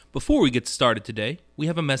Before we get started today, we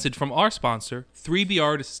have a message from our sponsor,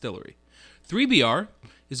 3BR Distillery. 3BR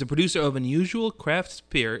is a producer of unusual craft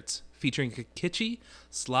spirits featuring a kitschy,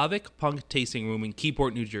 Slavic punk tasting room in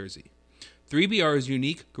Keyport, New Jersey. 3BR's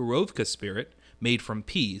unique Gorovka spirit, made from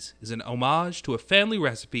peas, is an homage to a family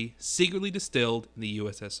recipe secretly distilled in the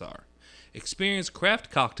USSR. Experience craft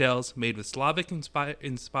cocktails made with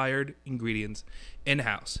Slavic-inspired ingredients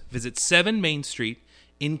in-house. Visit 7 Main Street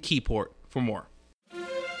in Keyport for more.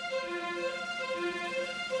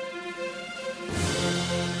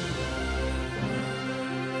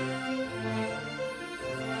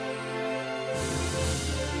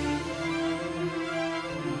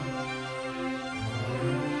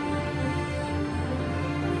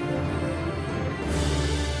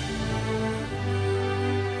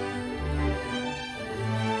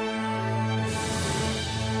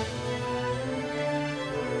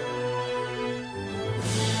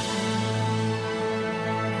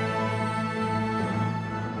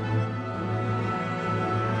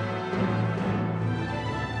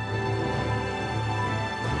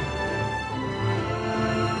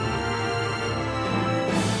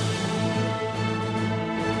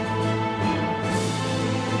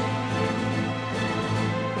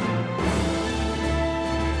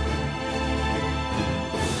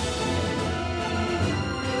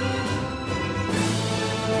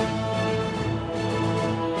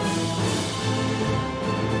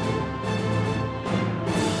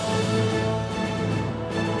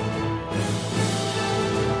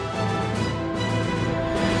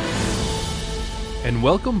 And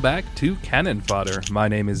welcome back to Cannon Fodder. My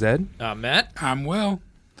name is Ed. Matt. I'm Will.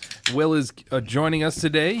 Will is joining us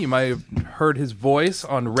today. You might have heard his voice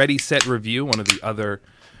on Ready, Set, Review, one of the other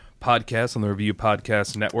podcasts on the Review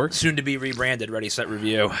Podcast Network. Soon to be rebranded Ready, Set,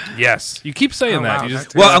 Review. Yes. You keep saying that. Wow, You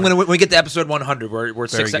just, Well, I'm gonna when we get to episode 100, we're Very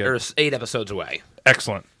 6 good. or 8 episodes away.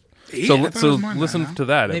 excellent. Eight? So I thought it was more than listen that. to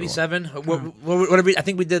that. Maybe everyone. 7. What did we? I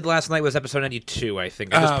think we did last night was episode 92. I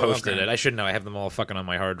think I just Oh, posted okay. it. I should know. I have them all fucking on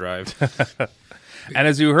my hard drive. And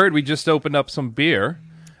as you heard, we just opened up some beer.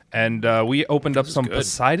 And we opened up some good.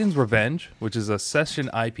 Poseidon's Revenge, which is a session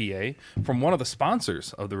IPA from one of the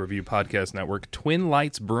sponsors of the Review Podcast Network, Twin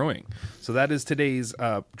Lights Brewing. So that is today's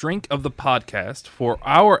drink of the podcast for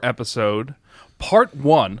our episode, part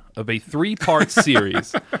 1 of a 3-part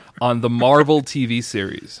series on the Marvel TV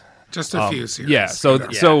series. Just a few series. Yeah, so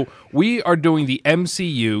Good. so we are doing the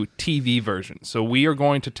MCU TV version. So we are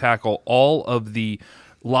going to tackle all of the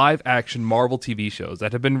live-action Marvel TV shows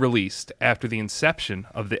that have been released after the inception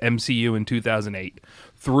of the MCU in 2008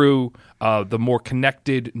 through the more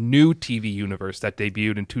connected new TV universe that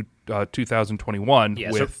debuted in 2021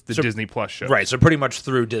 Yeah, with the so- Disney Plus show. Right, so pretty much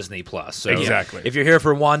through Disney Plus. So Exactly. If you're here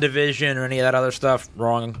for WandaVision or any of that other stuff,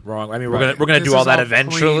 wrong. I mean, we're Right. gonna This do all is that all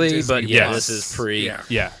eventually, pre-Disney but yeah, Plus. this is pre. Yeah.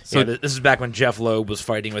 Yeah. So So this is back when Jeff Loeb was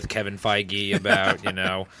fighting with Kevin Feige about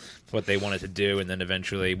what they wanted to do, and then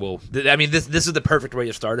eventually, this is the perfect way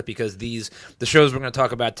to start it because the shows we're going to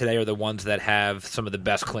talk about today are the ones that have some of the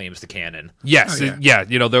best claims to canon. yes, Oh, yeah.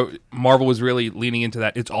 Marvel was really leaning into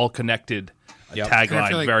that. It's all connected Yep. And I tagline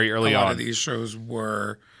feel like very early a lot on. of these shows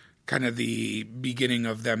were kind of the beginning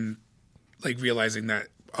of them like realizing that,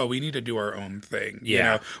 oh, we need to do our own thing. Yeah. You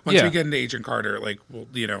know, once Yeah. we get into Agent Carter, like, well,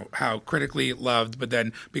 how critically loved, but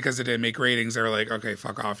then because it didn't make ratings, they were like, okay,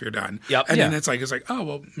 fuck off, you're done. Yep. And then Yeah. it's like, oh,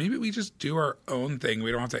 well, maybe we just do our own thing.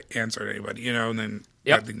 We don't have to answer to anybody, and then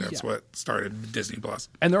Yep. I think that's what started Disney Plus.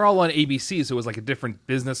 And they're all on ABC, so it was like a different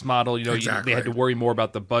business model. Exactly. They had to worry more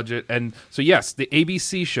about the budget. And so, yes, the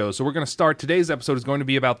ABC shows. So we're going to start. Today's episode is going to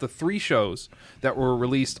be about the 3 shows that were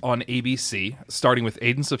released on ABC, starting with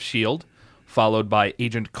Agents of S.H.I.E.L.D., followed by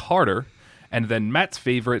Agent Carter, and then Matt's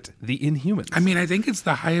favorite, The Inhumans. I mean, I think it's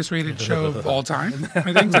the highest rated show of all time.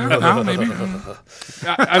 I think so. No, maybe.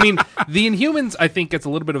 I mean, The Inhumans, I think, gets a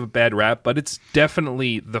little bit of a bad rap, but it's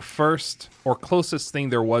definitely the first or closest thing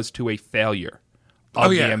there was to a failure of Oh,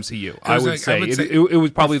 yeah. the MCU. It I was would like- say. I would say It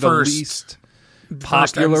was probably the first- least First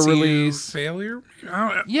popular MCU release. failure.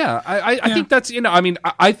 I don't- Yeah, I think that's I mean,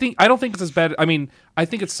 I don't think it's as bad. I mean, I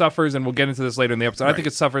think it suffers, and we'll get into this later in the episode. I think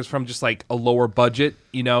it suffers from just like a lower budget,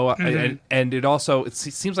 and it also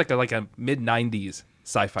seems like a mid-90s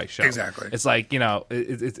sci-fi show. Exactly. It's like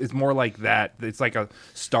it's more like that. It's like a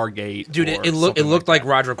Stargate, Dude, or it something looked like that.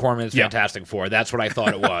 Roger Corman's Yeah. Fantastic Four. That's what I thought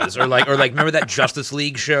it was. or like remember that Justice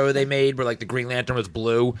League show they made where like the Green Lantern was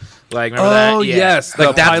blue? Like remember that? Oh, Yeah. yes, Like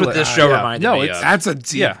the that's pilot. what this show Yeah. reminded No, me it's- of. That's a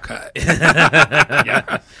deep Yeah. cut.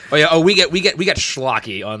 Oh yeah. Oh, we get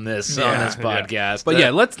schlocky on this Yeah. podcast. But yeah,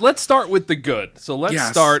 let's start with the good. So let's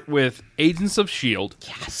Yes. start with Agents of S.H.I.E.L.D.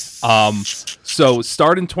 Yes. So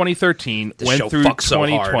start in 2013, This went show through fucks so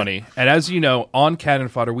 2020, and as you know, on Cannon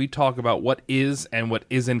Fodder, we talk about what is and what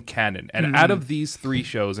isn't canon. And out of these 3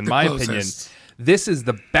 shows, in my opinion, this is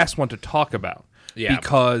the best one to talk about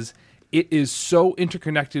because it is so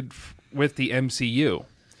interconnected with the MCU.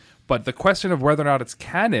 But the question of whether or not it's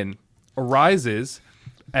canon arises,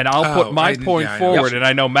 and I'll put my point forward, and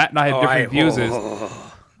I know Matt and I have different views.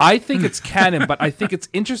 I think it's canon, but I think it's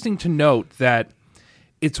interesting to note that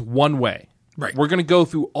it's one way. Right. We're going to go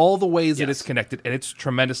through all the ways that it's connected, and it's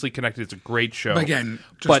tremendously connected. It's a great show. But again,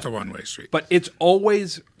 just a one-way street. But it's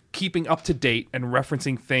always keeping up to date and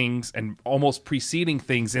referencing things and almost preceding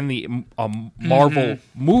things in the Marvel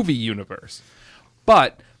movie universe.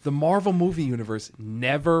 But the Marvel movie universe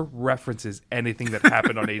never references anything that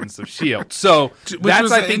happened on Agents of S.H.I.E.L.D. So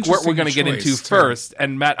that's, I think, what we're going to get into first.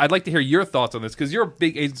 And Matt, I'd like to hear your thoughts on this because you're a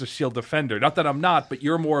big Agents of S.H.I.E.L.D. defender. Not that I'm not, but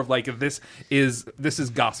you're more of like, this is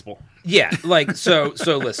gospel. Yeah, like, so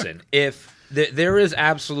listen, if there is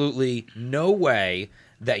absolutely no way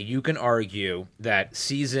that you can argue that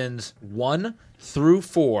seasons 1 through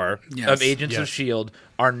 4 of Agents of S.H.I.E.L.D.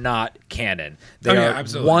 are not canon. They are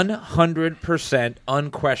 100%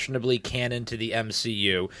 unquestionably canon to the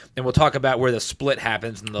MCU. And we'll talk about where the split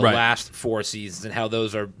happens in the last 4 seasons and how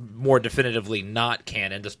those are more definitively not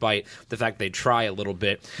canon, despite the fact they try a little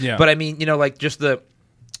bit. Yeah. But I mean, like just the...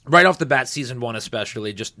 Right off the bat, season 1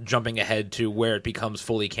 especially, just jumping ahead to where it becomes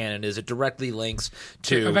fully canon, is it directly links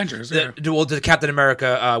to Avengers, to Captain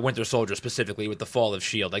America, Winter Soldier specifically with the fall of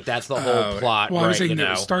S.H.I.E.L.D. Like that's the whole plot. Well, right, I was saying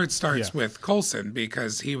it starts with Coulson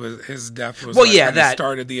because his death was that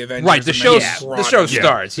started the Avengers. Right, the show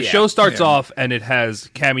starts. The show starts off and it has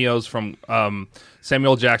cameos from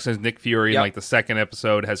Samuel Jackson as Nick Fury in like the second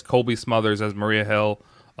episode. Has Colby Smulders as Maria Hill,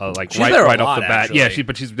 she's right off the bat. Actually. Yeah,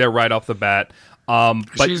 but she's there right off the bat.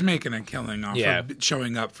 But she's making a killing off of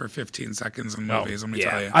showing up for 15 seconds in movies. Let me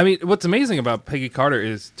tell you. I mean, what's amazing about Peggy Carter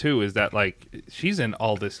is that like she's in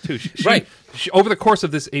all this too. She, over the course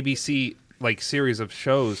of this ABC like series of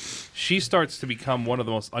shows, she starts to become one of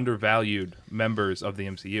the most undervalued members of the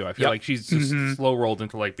MCU. I feel like she's just slow rolled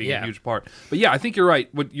into like being a huge part. But yeah, I think you're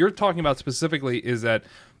right. What you're talking about specifically is that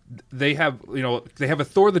they have a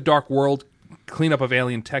Thor: The Dark World cleanup of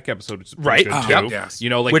alien tech episode, which is pretty good too. Yes.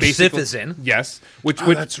 Like which Sif is in. Yes,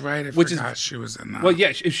 that's right. I forgot she was in that. Well,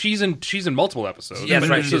 yeah, she's in multiple episodes. Yeah, that's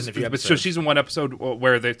right. She's in a few episodes. So she's in one episode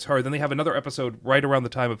where it's her. Then they have another episode right around the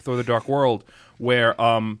time of Thor: The Dark World where,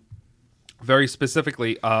 very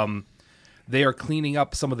specifically, they are cleaning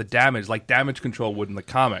up some of the damage, like damage control would in the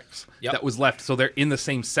comics that was left. So they're in the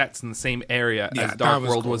same sets in the same area as Dark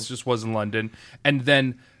World was in London, and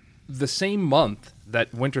then the same month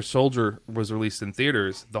that Winter Soldier was released in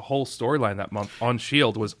theaters, the whole storyline that month on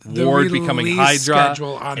S.H.I.E.L.D. was Ward becoming Hydra,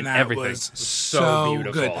 schedule on and that everything. Was so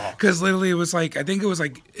beautiful. Good because literally it was like I think it was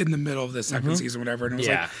like in the middle of the second season, whatever, and it was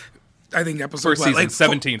like I think episode first season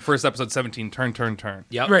 17, first episode 17, turn.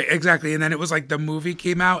 Yep. Right, exactly. And then it was like the movie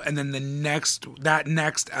came out, and then the next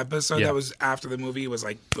episode that was after the movie was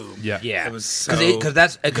like boom. Yeah. It was so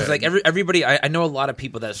because like everybody, I know a lot of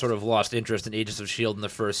people that sort of lost interest in Agents of S.H.I.E.L.D. in the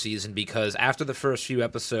first season because after the first few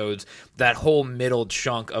episodes, that whole middle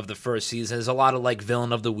chunk of the first season is a lot of like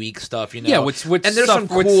villain of the week stuff, Yeah, which and there's some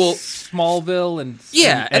cool Smallville and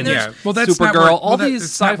well, that's Supergirl. Network, all these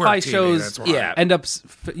sci-fi shows end up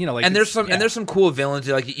like. And there's some cool villains.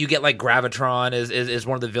 Like you get like Gravitron is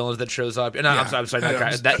one of the villains that shows up. No, I'm sorry,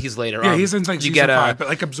 that he's later. Yeah, he's in like season 5, but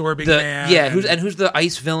like Absorbing Man. Yeah, who's the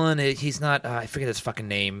ice villain? He's not. I forget his fucking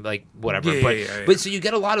name. Like whatever. But so you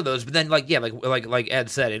get a lot of those. But then like Ed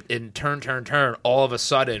said, in turn, all of a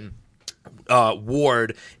sudden,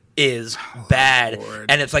 Ward is bad,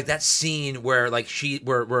 and it's like that scene where like Chloe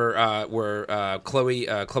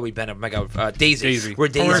Bennett, my God, Daisy, where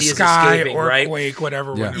Daisy is Sky escaping, or right? Quake,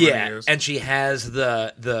 whatever. And she has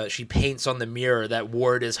she paints on the mirror that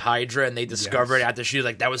Ward is Hydra, and they discover it after she was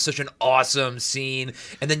like, that was such an awesome scene,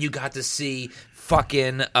 and then you got to see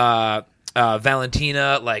fucking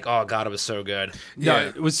Valentina, like, oh God, it was so good. Yeah,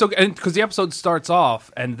 it was so good, and because the episode starts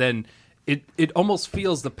off, and then it almost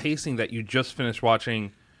feels the pacing that you just finished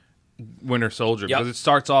watching Winter Soldier, because it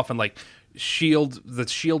starts off and like the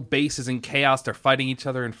S.H.I.E.L.D. base is in chaos. They're fighting each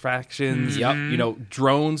other in factions.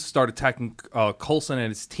 Drones start attacking Coulson and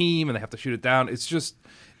his team, and they have to shoot it down. It's just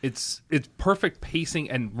it's perfect pacing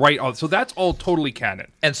and right on. So that's all totally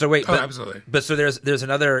canon. And so absolutely. But so there's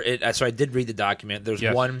another. So I did read the document. There's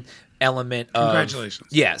one element of congratulations.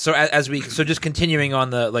 Yeah. So just continuing on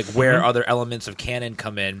the like where other elements of canon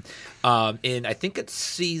come in I think it's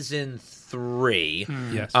season 3.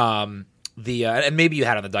 Yes. and maybe you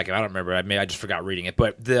had it on the document, I don't remember. I just forgot reading it.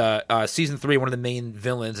 But the season 3, one of the main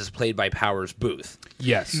villains is played by Powers Booth.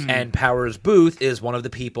 Yes. And Powers Booth is one of the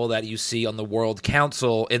people that you see on the World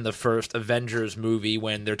Council in the first Avengers movie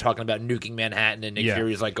when they're talking about nuking Manhattan and Nick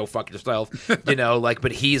Fury's like, go fuck yourself.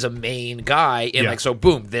 But he's a main guy. And so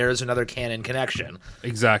boom, there's another canon connection.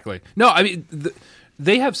 Exactly. No, I mean...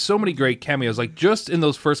 They have so many great cameos, like just in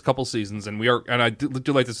those first couple seasons, and I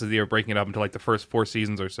do like this idea of breaking it up into like the first 4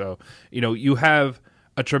 seasons or so. You have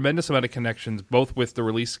a tremendous amount of connections, both with the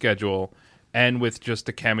release schedule and with just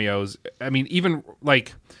the cameos. I mean, even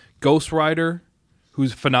like Ghost Rider,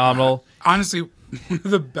 who's phenomenal. Honestly, one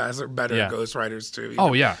of the best or better Ghost Riders too.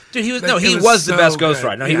 Oh yeah, dude, he was the best Ghost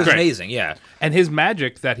Rider. No, he was great. Amazing. Yeah, and his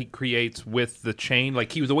magic that he creates with the chain, like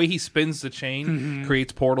the way he spins the chain,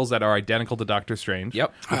 creates portals that are identical to Doctor Strange.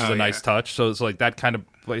 Yep, which is a nice touch. So it's like that kind of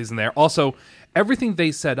plays in there. Also, everything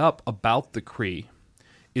they set up about the Kree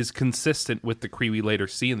is consistent with the Kree we later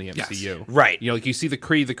see in the MCU. Yes. Right. Like you see the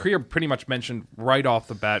Kree. The Kree are pretty much mentioned right off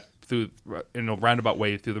the bat through in a roundabout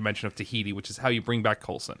way through the mention of Tahiti, which is how you bring back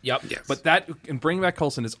Coulson. Yep. Yes. But bringing back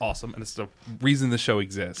Coulson is awesome, and it's the reason the show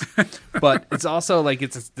exists. But it's also like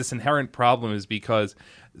this inherent problem is because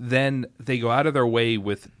then they go out of their way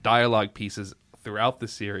with dialogue pieces throughout the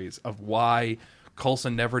series of why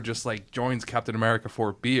Coulson never just like joins Captain America for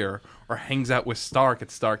a beer or hangs out with Stark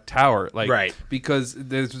at Stark Tower, like right. Because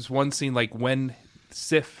there's this one scene like when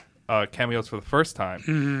Sif cameos for the first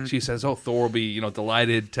time, she says, "Oh, Thor will be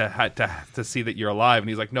delighted to see that you're alive," and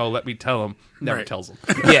he's like, "No, let me tell him." Never tells him.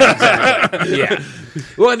 Yeah, exactly. Yeah.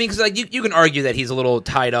 Well, I mean, because like you can argue that he's a little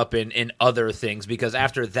tied up in other things because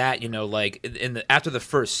after that, after the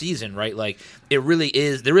first season, right? Like it really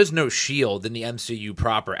is. There is no Shield in the MCU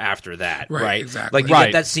proper after that, right? Exactly. Like you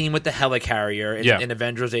get that scene with the helicarrier in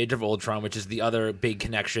Avengers: Age of Ultron, which is the other big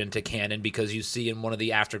connection to canon because you see in one of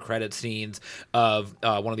the after credit scenes of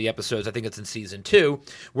one of the episodes, I think it's in season 2,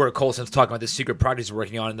 where Coulson's talking about the secret project he's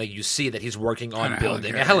working on, and like you see that he's working on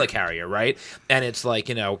building a helicarrier, right? And it's like,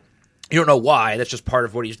 you don't know why. That's just part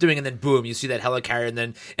of what he's doing, and then boom, you see that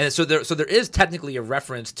helicarrier, and so there is technically a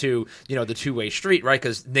reference to the two-way street, right?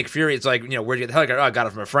 Because Nick Fury, it's like where'd you get the helicarrier? Oh, I got it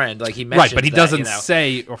from a friend. Like he mentions right, but he doesn't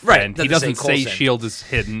say a friend. Right, he doesn't say Shield is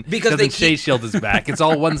hidden. Because doesn't say Shield is back. It's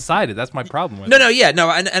all one-sided. That's my problem with it.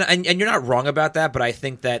 And you're not wrong about that. But I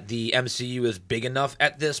think that the MCU is big enough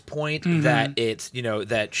at this point that it's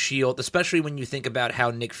that Shield, especially when you think about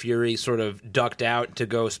how Nick Fury sort of ducked out to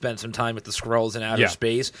go spend some time with the Skrulls in outer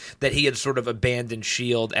space, that he had sort of abandoned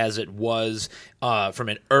S.H.I.E.L.D. as it was from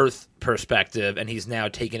an Earth perspective, and he's now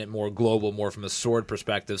taking it more global, more from a sword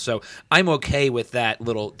perspective. So I'm okay with that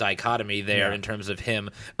little dichotomy there in terms of him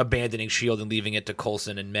abandoning S.H.I.E.L.D. and leaving it to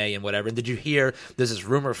Coulson and May and whatever. And did you hear there's this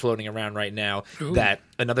rumor floating around right now that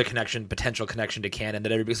another potential connection to canon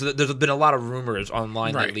that everybody... So there's been a lot of rumors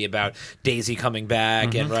online lately about Daisy coming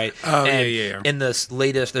back and in this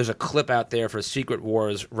latest, there's a clip out there for Secret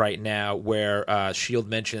Wars right now where S.H.I.E.L.D.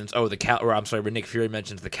 mentions, where Nick Fury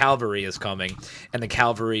mentions the Cavalry is coming, and the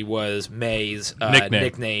Cavalry was May's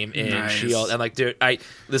nickname in S.H.I.E.L.D. And like, dude,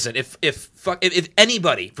 listen, if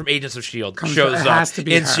anybody from Agents of S.H.I.E.L.D. shows up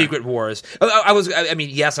in Secret Wars, I would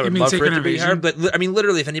love for it to be her, but I mean,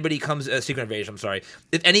 literally, if anybody comes, Secret Invasion, I'm sorry,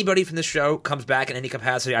 if anybody from this show comes back in any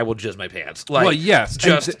capacity, I will jizz my pants. Like, well, yes,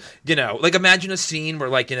 just like imagine a scene where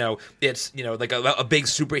like it's like a big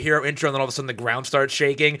superhero intro, and then all of a sudden the ground starts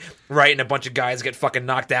shaking, right, and a bunch of guys get fucking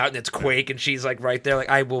knocked out, and it's Quake, and she's like right there, like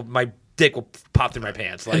my dick will pop through my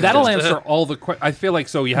pants. Like, and that'll answer all the questions. I feel like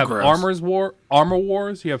so you have Armor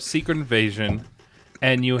Wars, you have Secret Invasion,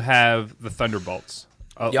 and you have the Thunderbolts,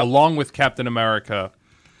 along with Captain America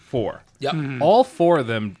 4. Yep. All 4 of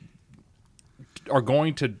them are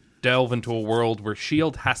going to delve into a world where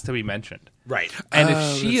S.H.I.E.L.D. has to be mentioned. Right. And if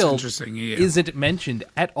S.H.I.E.L.D. isn't mentioned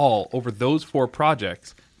at all over those 4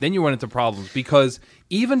 projects, then you run into problems because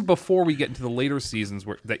even before we get into the later seasons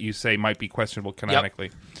that you say might be questionable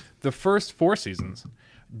canonically, the first 4 seasons,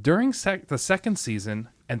 during the second season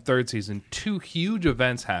and third season, 2 huge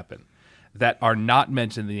events happen that are not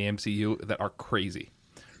mentioned in the MCU that are crazy.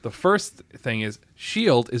 The first thing is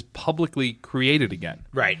S.H.I.E.L.D. is publicly created again.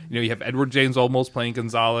 Right. You have Edward James Olmos playing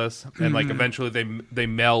Gonzalez, and like eventually they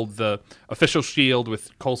meld the official S.H.I.E.L.D.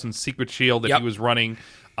 with Coulson's secret S.H.I.E.L.D. that he was running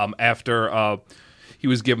after he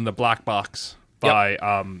was given the black box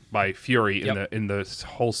by Fury in the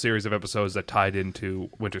whole series of episodes that tied into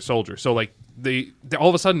Winter Soldier. So like they all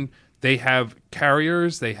of a sudden they have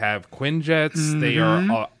carriers, they have Quinjets, they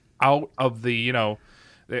are out of the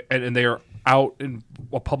and they are out in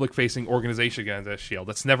a public facing organization against S.H.I.E.L.D.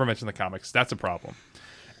 That's never mentioned in the comics. That's a problem.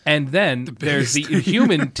 And then there's the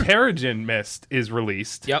Inhuman Terrigen Mist is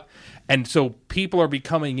released. Yep. And so people are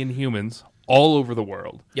becoming Inhumans all over the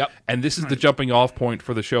world. Yep. And this is the jumping off point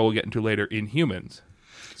for the show we'll get into later, Inhumans.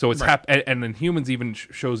 So it's and then Humans even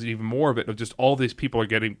shows even more of it, of just all these people are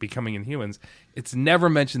becoming Inhumans. It's never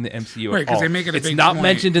mentioned in the MCU Right, at 'cause all. they make it a it's big not point,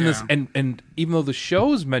 mentioned in this, yeah. and even though the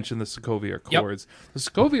shows mention the Sokovia Accords, the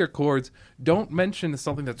Sokovia Accords don't mention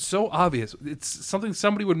something that's so obvious. It's something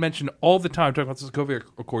somebody would mention all the time talking about the Sokovia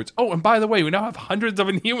Accords. Oh, and by the way, we now have hundreds of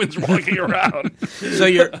Inhumans walking around.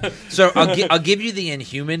 I'll give you the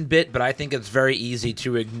Inhuman bit, but I think it's very easy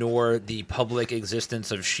to ignore the public existence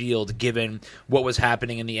of S.H.I.E.L.D. given what was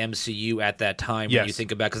happening in the MCU at that time. When you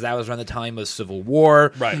think about, because that was around the time of Civil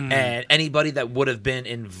War, Right. And anybody that would have been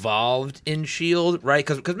involved in S.H.I.E.L.D., right?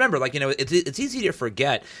 Because remember, like, it's easy to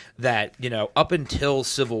forget that up until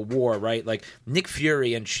Civil War, right? Like Nick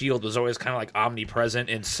Fury and S.H.I.E.L.D. was always kind of like omnipresent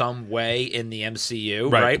in some way in the MCU,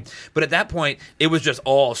 right? But at that point, it was just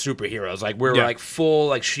all superheroes. Like we're like full,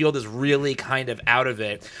 like S.H.I.E.L.D. is really kind of out of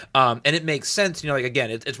it, and it makes sense. Like again,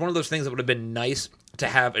 it's one of those things that would have been nice to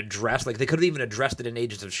have addressed. Like they could have even addressed it in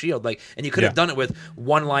Agents of S.H.I.E.L.D. Like, and you could have done it with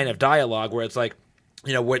one line of dialogue where it's like,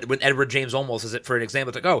 when Edward James Olmos is it for an example,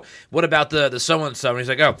 it's like, oh, what about the so and so? And he's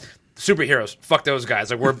like, oh, superheroes, fuck those guys.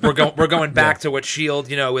 Like we're going back to what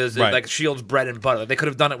S.H.I.E.L.D. is like S.H.I.E.L.D.'s bread and butter. Like, they could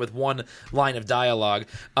have done it with one line of dialogue.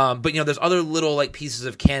 But there's other little like pieces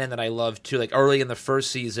of canon that I love too. Like early in the first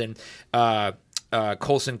season,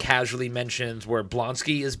 Coulson casually mentions where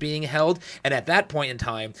Blonsky is being held, and at that point in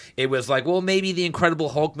time, it was like, well, maybe the Incredible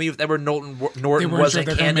Hulk, maybe if Edward Norton wasn't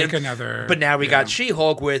canon, but now we got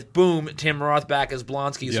She-Hulk with boom, Tim Roth back as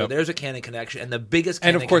Blonsky, so there's a canon connection, and the biggest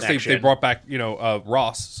canon and of course connection, they brought back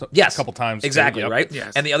Ross a couple times exactly too. Right.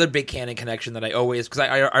 Yes. And the other big canon connection that I always, because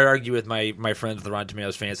I argue with my friends with the Rotten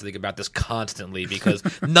Tomatoes fans, I think about this constantly because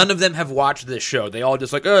none of them have watched this show. They all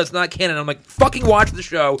just like, oh, it's not canon. I'm like, fucking watch the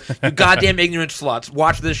show, you goddamn ignorant sluts.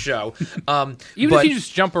 Watch this show. Even if you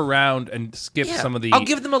just jump around and skip some of the, I'll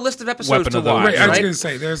give them a list of episodes Weapon to of the- watch. Right, I was going to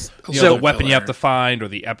say, there's the weapon you have to find or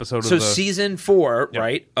the episode So of the... season 4,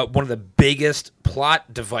 right? One of the biggest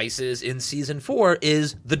plot devices in season 4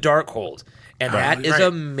 is the Darkhold. And that is a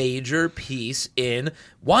major piece in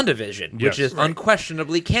WandaVision, which is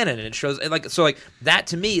unquestionably canon. And it shows that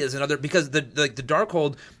to me is another, because the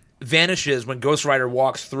Darkhold vanishes when Ghost Rider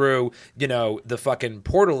walks through, the fucking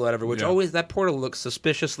portal or whatever, which always, that portal looks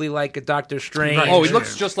suspiciously like a Doctor Strange. Right. Oh, it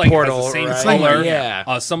looks just like Portal, it has the same right? color.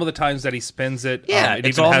 Yeah. Some of the times that he spins it, it's it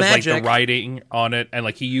even all has magic. like the writing on it, and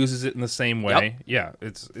like he uses it in the same way. Yep. Yeah,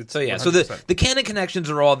 it's So 100%. the canon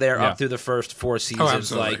connections are all there up Yeah. through the first 4 seasons.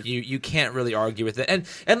 absolutely. Like you can't really argue with it.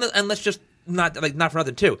 And let's just not for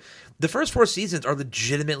nothing too. The first 4 seasons are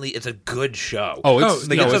legitimately, it's a good show. Oh, it's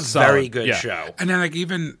it's a very solid. good Yeah. show. And then, like,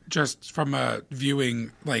 even just from a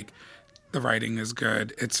viewing, like, the writing is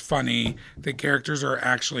good. It's funny. The characters are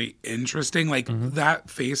actually interesting. Like, that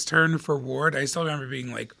face turn for Ward, I still remember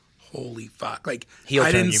being like, holy fuck. Like, Heel I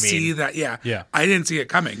turn, didn't you see mean. that. Yeah. Yeah. I didn't see it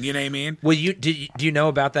coming. You know what I mean? Well, do you know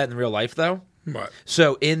about that in real life though? What?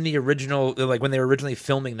 So in the original, like when they were originally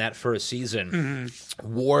filming that first season,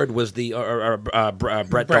 Ward was the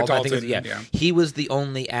Brett Dalton. I think he was the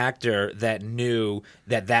only actor that knew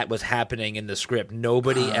that was happening in the script.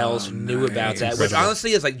 Nobody else knew about that, which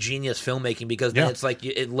honestly is like genius filmmaking because then it's like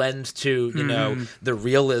it lends to the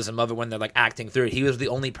realism of it when they're like acting through it. He was the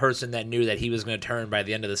only person that knew that he was going to turn by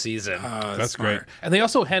the end of the season. That's great. And they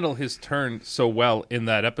also handle his turn so well in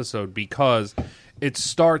that episode because it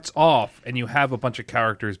starts off and you have a bunch of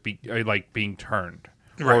characters being turned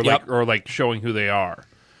or like showing who they are.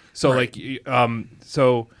 So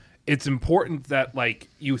so it's important that like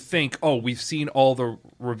you think, oh, we've seen all the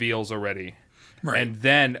reveals already. Right. And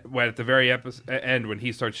then at the very end when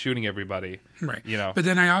he starts shooting everybody, right. But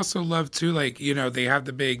then I also love too, like, they have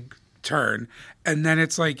the big turn, and then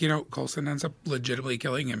it's like, Coulson ends up legitimately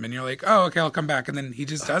killing him, and you're like, oh, okay, I'll come back, and then he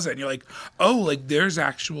just does it, and you're like, oh, like, there's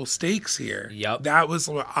actual stakes here. Yep. That was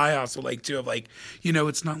what I also like too, of like,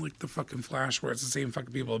 it's not like the fucking Flash where it's the same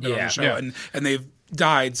fucking people have been on the show, and they've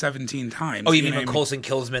died 17 times. Oh, you mean when Coulson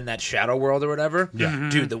kills him in that Shadow World or whatever? Yeah.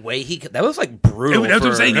 Dude, the way that was like brutal. That's what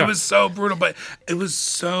I'm saying. It was so brutal, but it was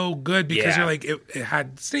so good because you're like, it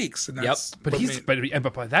had stakes, and that's But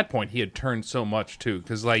but by that point he had turned so much too,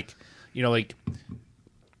 because like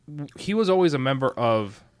he was always a member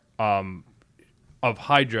of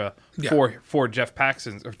Hydra for Jeff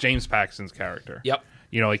Paxton's or James Paxton's character. Yep.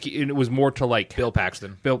 It was more to like Bill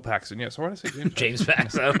Paxton. Yeah. So what did I say? James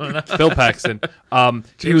Paxton. I don't know. Bill Paxton.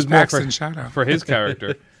 He was more Paxton, shout out. for his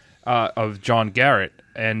character of John Garrett,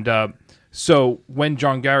 and So when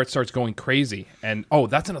John Garrett starts going crazy, and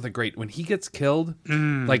that's another great when he gets killed,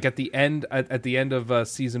 like at the end of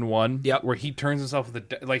season 1, where he turns himself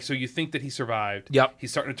with so you think that he survived. Yep,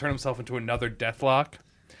 he's starting to turn himself into another Deathlock,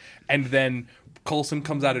 and then Coulson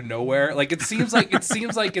comes out of nowhere. Like it seems like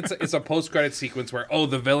it's a post-credit sequence where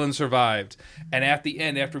the villain survived, and at the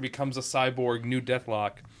end, after he becomes a cyborg new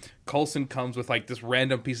Deathlock, Coulson comes with like this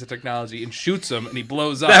random piece of technology and shoots him, and he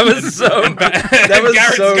blows up. That was so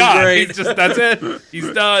great. That's it.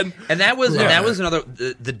 He's done. And that was another.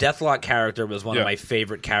 The Deathlock character was one of my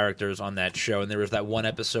favorite characters on that show. And there was that one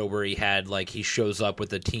episode where he shows up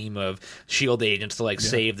with a team of SHIELD agents to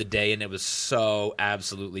save the day, and it was so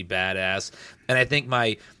absolutely badass. And I think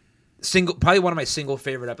probably one of my single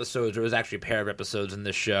favorite episodes, or it was actually a pair of episodes in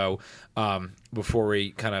this show, before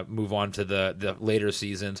we kind of move on to the later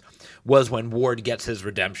seasons, was when Ward gets his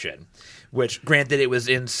redemption. Which, granted, it was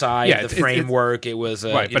inside the framework. It was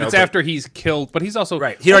but after he's killed. But he's also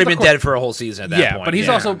he'd already been dead for a whole season at that point. But he's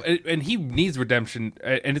also, and he needs redemption,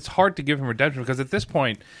 and it's hard to give him redemption because at this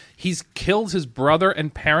point he's killed his brother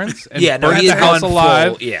and parents and burned the house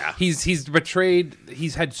alive. He's betrayed.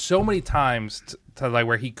 He's had so many times to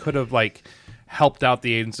where he could have helped out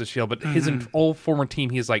the Agents of S.H.I.E.L.D., but his whole former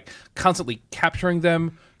team, he's constantly capturing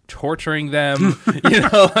them, torturing them,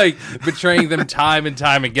 betraying them time and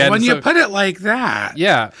time again. When you put it like that.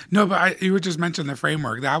 Yeah. No, but you were just mentioning the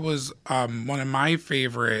framework. That was one of my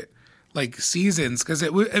favorite seasons because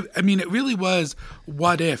it really was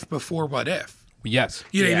What If before What If. Yes.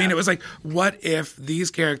 You know what I mean? It was what if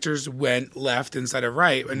these characters went left instead of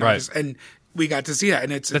right? And we got to see that,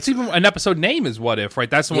 and that's even an episode name is What If, right?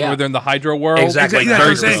 That's the one where they're in the Hydro world, exactly.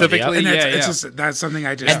 Very specifically. And it's just, that's something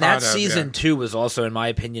I just and that season 2 was also, in my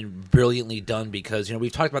opinion, brilliantly done because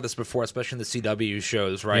we've talked about this before, especially in the CW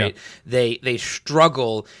shows, right? Yeah. They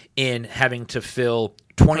struggle in having to fill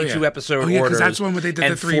 22 episode orders. Because that's when they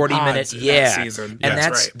did the 3 40 minutes. That season. And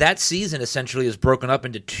that season essentially is broken up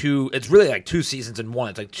into 2. It's really 2 seasons in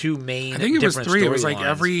one. It's 2 main. I think it was 3. It was lines.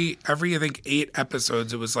 every I think 8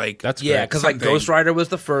 episodes. It was that's because Ghost Rider was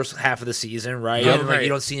the first half of the season, right? And you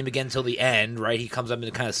don't see him again until the end, right? He comes up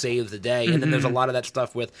and kind of saves the day, and then there's a lot of that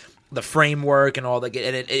stuff with the framework and all that,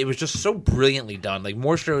 and it was just so brilliantly done.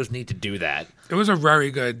 More shows need to do that. It was a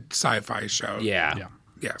very good sci-fi show. Yeah.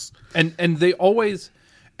 Yes. And they always.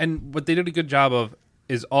 And what they did a good job of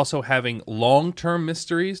is also having long-term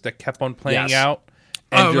mysteries that kept on playing out.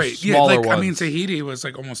 And smaller ones. Tahiti was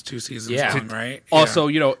almost 2 seasons long, right? Also,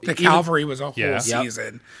 the Calvary was a whole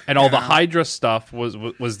season, and all the Hydra stuff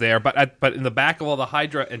was there. But in the back of all the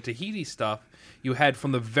Hydra and Tahiti stuff, you had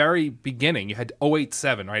from the very beginning, you had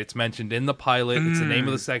 087, right? It's mentioned in the pilot. It's the name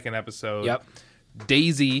of the second episode. Yep.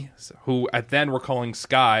 Daisy, who then we're calling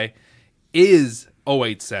Sky, is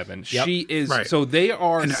 087. Yep. She is so they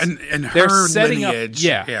are and they're her setting lineage.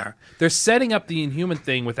 up they're setting up the Inhuman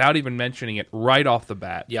thing without even mentioning it right off the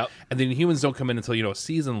bat. Yep. And the Inhumans don't come in until a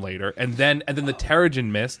season later, and then the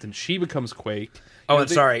Terrigen Mist, and she becomes Quake. I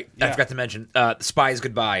forgot to mention Spies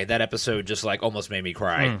Goodbye. That episode just almost made me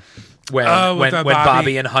cry when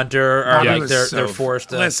Bobby and Hunter are they're forced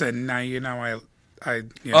to listen. Now I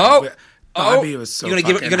Bobby was so you're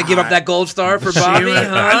gonna give up that gold star for Bobby?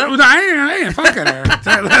 I ain't fucking her.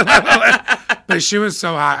 But she was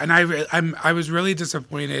so hot, and I was really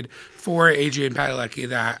disappointed for Adrian Padalecki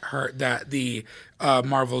that the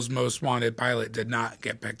Marvel's Most Wanted pilot did not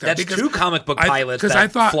get picked up. That's 2 comic book pilots I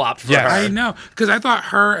thought flopped for her. I know, because I thought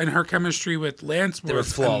her and her chemistry with Lance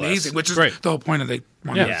was amazing, which is the whole point of the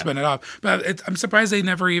wanted to spin it off. But I'm surprised they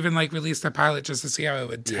never even released a pilot just to see how it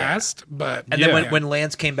would test. But then when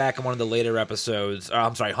Lance came back in one of the later episodes,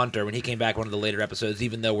 Hunter, when he came back in one of the later episodes,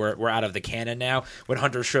 even though we're out of the canon now, when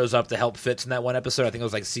Hunter shows up to help Fitz in that one episode, I think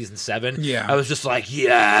it was season 7. Yeah, I was just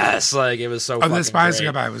yes, it was so. The Spies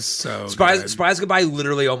Goodbye was so. Spies Goodbye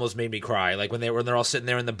literally almost made me cry. When they're all sitting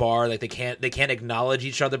there in the bar, they can't acknowledge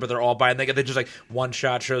each other, but they're all buying. They just one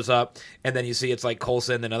shot shows up, and then you see it's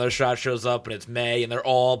Coulson, another shot shows up, and it's May, and they're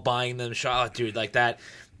all buying them shot. Dude, that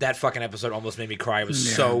fucking episode almost made me cry. It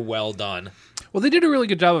was so well done. Well, they did a really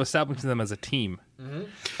good job of establishing them as a team.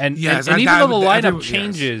 And even though the lineup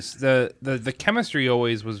changes, the chemistry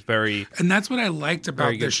always was very. And that's what I liked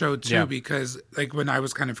about the show too, because when I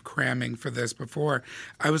was kind of cramming for this before,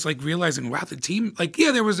 I was realizing, wow, the team,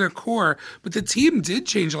 there was a core, but the team did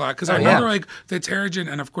change a lot. Because I remember the Terrigen,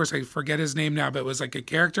 and of course I forget his name now, but it was a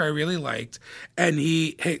character I really liked, and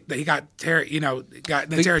he got got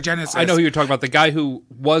the Terrigenesis. I know who you're talking about, the guy who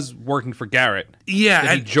was working for Garrett. Yeah,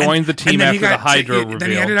 and he joined the team after the Hydra reveal.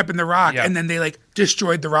 Then he ended up in the Rock, and then they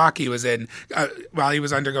destroyed the rock he was in while he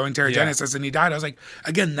was undergoing Terrigenesis, and he died. I was like,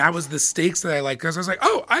 again, that was the stakes that I liked, because I was like,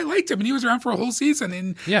 oh, I liked him, and he was around for a whole season.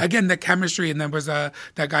 And again, the chemistry, and there was that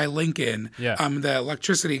guy Lincoln, the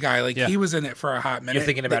electricity guy, like he was in it for a hot minute. You're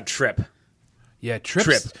thinking about Trip. Yeah, Trip.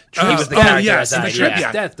 Trip was the character yes, that died.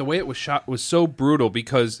 Trip's death, the way it was shot was so brutal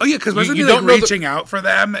because because wasn't he like reaching out for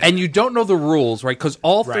them, and you don't know the rules, right? Because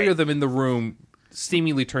all three of them in the room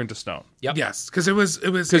seemingly turned to stone. Yep. Yes, because it was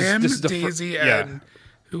him, Daisy, and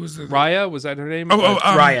who was the Raya? Was that her name?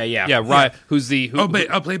 Raya, yeah, Raya. Who's the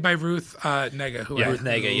played by Ruth Negga, who Ruth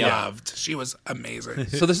Negga, loved. She was amazing.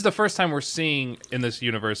 So this is the first time we're seeing in this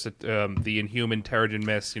universe that, the Inhuman Terrigen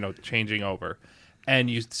Mist, changing over, and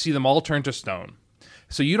you see them all turn to stone.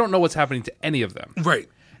 So you don't know what's happening to any of them, right?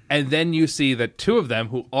 And then you see that two of them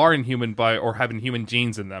who are Inhuman or have Inhuman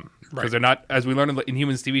genes in them, because they're not, as we learned in the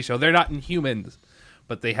Inhumans TV show, they're not Inhumans.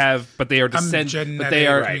 But they are descended. But they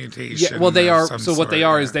are mutation. Yeah, well, they are. So sort, what they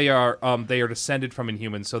are is they are descended from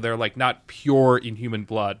Inhumans. So they're like not pure Inhuman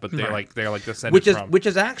blood, but they're like descended from. Which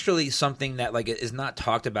is actually something that like is not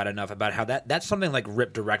talked about enough, about how that's something like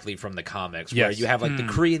ripped directly from the comics, where you have like the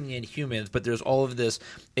Kree and the Inhumans, but there's all of this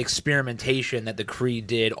experimentation that the Kree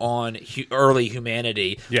did on early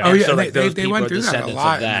humanity. Yeah. And so like those they people went are through that a descendants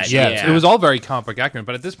lot of that. Yeah, it was all very comic accurate.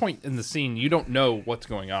 But at this point in the scene, you don't know what's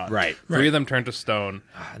going on. Right. Three of them turn to stone,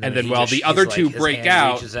 and then he the other two his break hand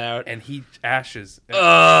out, reaches out, and he ashes.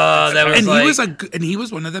 that was and he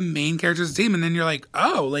was one of the main characters of the team. And then you're like,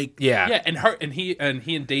 oh, like yeah, and he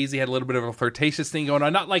and Daisy had a little bit of a flirtatious thing going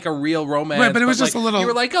on, not like a real romance, right? But it was just like, a little. You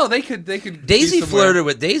were like, oh, they could. Daisy flirted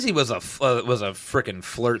with Daisy was a freaking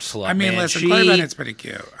flirt slut. I mean, man. listen, Chloe Bennett's pretty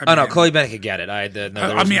cute. No, Chloe Bennett could get it.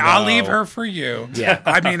 I'll leave her for you. Yeah,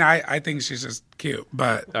 I mean, I think she's just cute,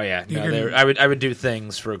 but I would do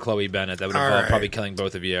things for Chloe Bennett that would involve probably killing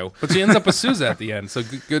both of you. But she ends up with Sousa at the end, so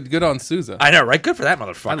good on Sousa. I know, right? Good for that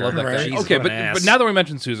motherfucker. I love that guy. Jeez, okay, but now that we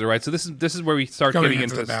mentioned Sousa, right? So this is where we start Going getting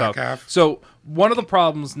into into the back stuff. half. So one of the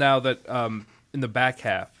problems now that in the back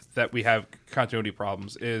half that we have continuity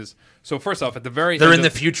problems is, so first off, at the very they're end in the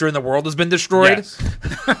future and the world has been destroyed. Yes.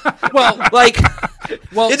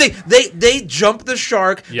 Well, they jump the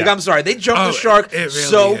shark. Yeah. Like, I'm sorry, they jump the shark really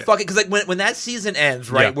so is. fucking, because like when that season ends,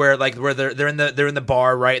 right, where they're in the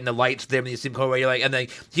bar, right, and the lights dim and you see him go away, you're like, and then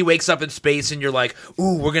he wakes up in space and you're like,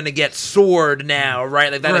 ooh, we're gonna get Sword now,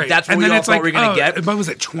 right? Like that, like, that's what we all thought we were gonna get. What was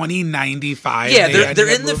it, 2095? Yeah,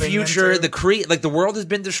 they're in the future. The Kree, like the world has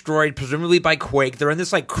been destroyed, presumably by Quake. They're in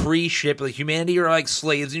this like Kree ship. Like humanity are like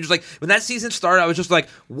slaves, and you're just like, when that season started, I was just like,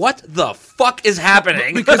 what the fuck is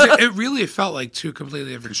happening? Because it really felt like two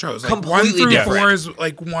completely different shows. Like Completely 1 through different. 4 is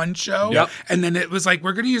like one show, Yep. and then it was like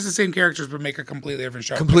we're going to use the same characters but make a completely different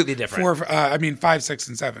show. Completely different. 5, 6,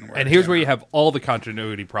 and 7. And here's where you have all the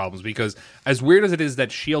continuity problems, because as weird as it is that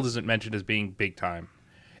S.H.I.E.L.D. isn't mentioned as being big time,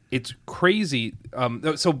 it's crazy.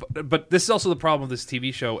 But this is also the problem with this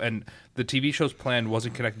TV show, and the TV show's plan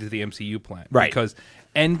wasn't connected to the MCU plan. Right. Because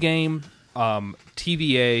Endgame,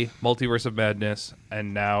 TVA, Multiverse of Madness,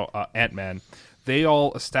 and now Ant-Man, they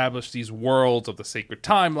all established these worlds of the sacred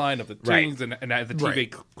timeline, of the things, and the TVA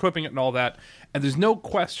equipping it and all that. And there's no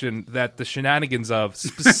question that the shenanigans of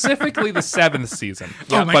specifically the 7th season,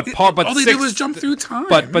 all they did was 6th jump through time.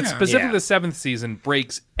 But specifically the 7th season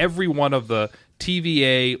breaks every one of the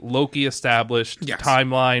TVA Loki established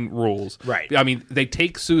timeline rules. Right. I mean, they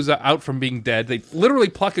take Sousa out from being dead. They literally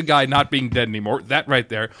pluck a guy not being dead anymore. That right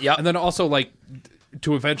there. Yep. And then also like,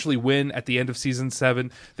 to eventually win at the end of season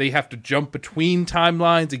 7, they have to jump between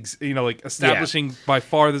timelines, like establishing by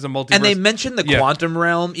far there's a multiverse. And they mentioned the quantum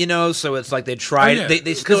realm, so it's like they tried,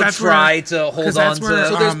 they still try to hold on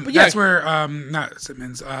to. That's where not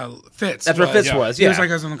Simmons, Fitz. That's where Fitz was. He Yeah, was like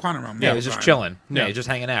I was in the quantum realm. he was just chilling. Yeah, he's just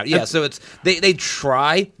hanging out. Yeah, so it's they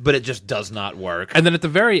try, but it just does not work. And then at the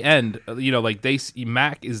very end, like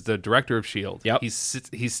Mac is the director of S.H.I.E.L.D. Yep.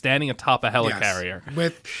 He's standing atop a helicarrier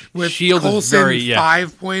with S.H.I.E.L.D. is Coulson very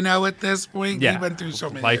 5.0 at this point. Yeah. He went through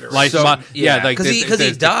so many Because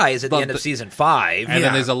he dies at the end of season 5, and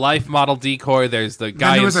then there's a life model decoy. There's the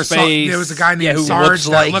guy in space. There was a guy named who Sarge looks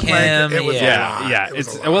like that looked him. Like it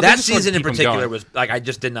was a lot. That season in particular was like, I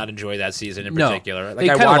just did not enjoy that season in particular. Like,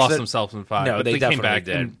 they I kind of watched lost it. themselves in 5. No, but they came definitely back,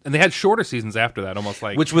 did. and they had shorter seasons after that, almost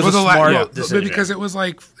like which was a smart decision. Because it was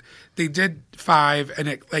like they did 5 and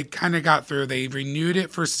it like kind of got through. They renewed it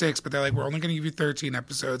for 6, but they're like, we're only going to give you 13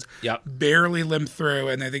 episodes. Yep. Barely limped through,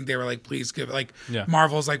 and I think they were like, please give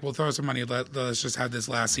Marvel's like, we'll throw some money. Let's just have this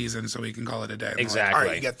last season so we can call it a day. And exactly. Like, all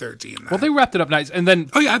right, you get 13. Then. Well, they wrapped it up nice, and then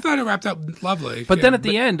I thought it wrapped up lovely. But then at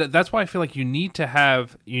the end, that's why I feel like you need to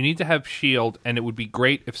have S.H.I.E.L.D., and it would be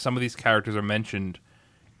great if some of these characters are mentioned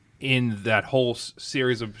in that whole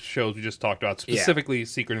series of shows we just talked about, specifically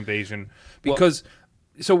Secret Invasion, because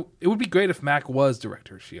so it would be great if Mac was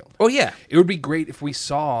director of S.H.I.E.L.D. Oh, yeah. It would be great if we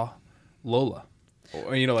saw Lola.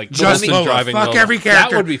 Or, like just Lola. Driving Fuck Lola. every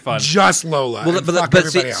character. That would be fun. Just Lola. Well, but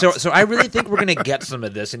see, else. so I really think we're going to get some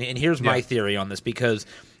of this, and here's my theory on this, because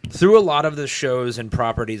through a lot of the shows and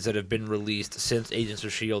properties that have been released since Agents of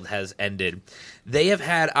S.H.I.E.L.D. has ended, they have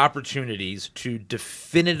had opportunities to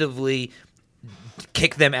definitively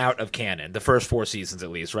kick them out of canon, the first 4 seasons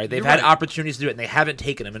at least, right? They've had opportunities to do it, and they haven't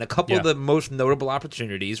taken them. And a couple of the most notable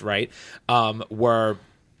opportunities, right, were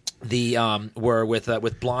with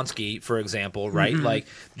Blonsky, for example, right? Like,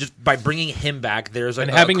 just by bringing him back, there's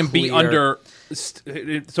and having him be under.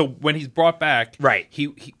 So when he's brought back, right?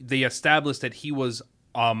 They established that he was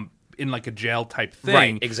in like a jail type thing,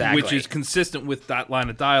 right? Exactly, which is consistent with that line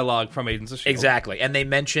of dialogue from Agents of S.H.I.E.L.D. Exactly, and they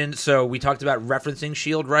mentioned. So we talked about referencing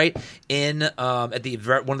S.H.I.E.L.D. right in at one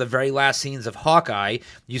of the very last scenes of Hawkeye.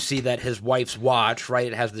 You see that his wife's watch, right?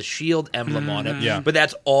 It has the S.H.I.E.L.D. emblem on it. Yeah. But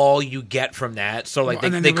that's all you get from that. So like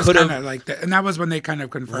they could have like that, and that was when they kind of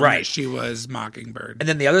confirmed that she was Mockingbird. And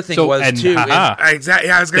then the other thing was too. Exactly.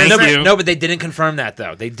 Yeah, I was going to say no, but they didn't confirm that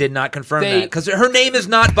though. They did not confirm that because her name is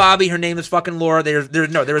not Bobby. Her name is fucking Laura. There was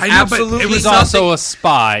absolutely. It was also a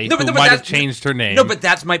spy who might have changed her name. No, but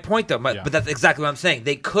that's my point, though. But that's exactly what I'm saying.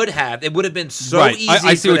 They could have. It would have been so easy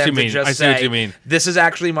I see for what them you mean. to just I see what you mean. This is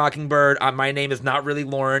actually Mockingbird. My name is not really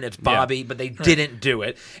Lauren. It's Bobby. But they didn't do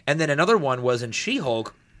it. And then another one was in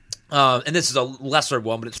She-Hulk. And this is a lesser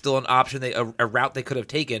one, but it's still an option, a route they could have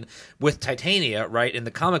taken with Titania, right? In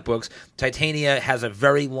the comic books, Titania has a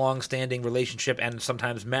very long-standing relationship and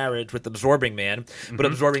sometimes marriage with Absorbing Man, but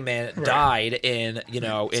Absorbing Man died in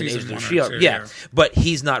Agents of S.H.I.E.L.D. Yeah, but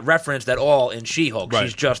he's not referenced at all in She-Hulk.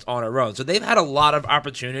 She's just on her own. So they've had a lot of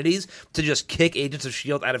opportunities to just kick Agents of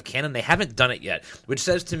S.H.I.E.L.D. out of canon. They haven't done it yet, which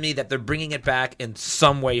says to me that they're bringing it back in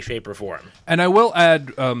some way, shape, or form. And I will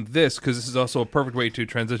add this, because this is also a perfect way to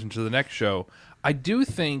transition to the next show. I do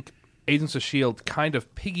think Agents of S.H.I.E.L.D. kind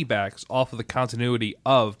of piggybacks off of the continuity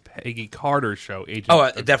of Peggy Carter's show. It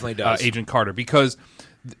definitely does. Agent Carter, because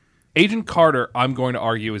Agent Carter, I'm going to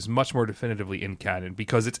argue, is much more definitively in canon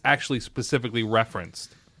because it's actually specifically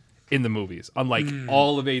referenced in the movies. Unlike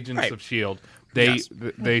all of Agents of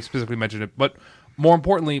S.H.I.E.L.D., they specifically mentioned it. But more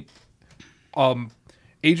importantly,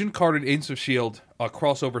 Agent Carter and Agents of S.H.I.E.L.D.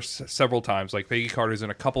 Cross over several times. Like Peggy Carter's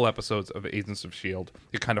in a couple episodes of Agents of S.H.I.E.L.D.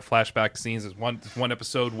 It kind of flashback scenes. There's one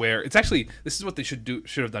episode where it's actually, this is what they should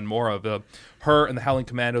have done more of. Her and the Howling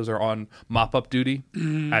Commandos are on mop-up duty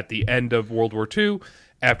at the end of World War II.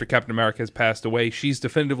 After Captain America has passed away, she's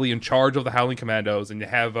definitively in charge of the Howling Commandos, and you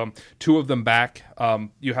have 2 of them back.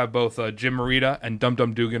 You have both Jim Morita and Dum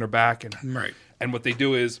Dum Dugan are back, and what they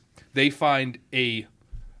do is they find a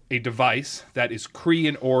device that is Kree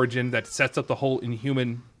in origin that sets up the whole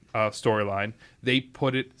Inhuman storyline. They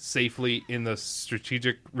put it safely in the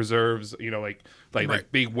strategic reserves, like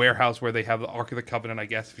big warehouse where they have the Ark of the Covenant, I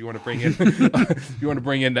guess, if you want to bring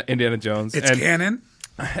in Indiana Jones. It's canon.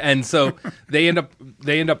 And so they end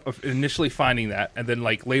up initially finding that, and then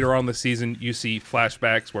like later on in the season you see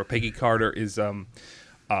flashbacks where Peggy Carter is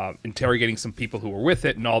interrogating some people who were with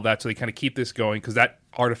it and all that, so they kind of keep this going because that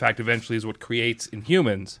artifact eventually is what creates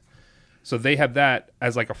Inhumans. So they have that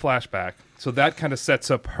as like a flashback. So that kind of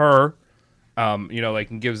sets up her,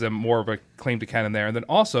 and gives them more of a claim to canon there. And then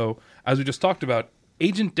also, as we just talked about,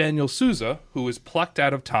 Agent Daniel Souza, who was plucked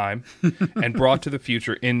out of time and brought to the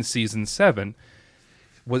future in season 7,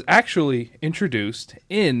 was actually introduced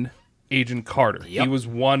in Agent Carter. Yep.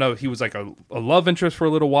 He was like a love interest for a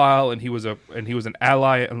little while, and he was an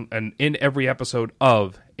ally and in every episode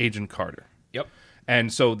of Agent Carter. Yep.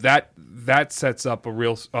 And so that sets up a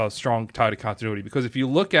real strong tie to continuity, because if you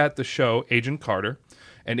look at the show Agent Carter,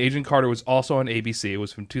 and Agent Carter was also on ABC, it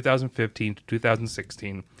was from 2015 to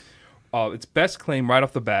 2016. Its best claim right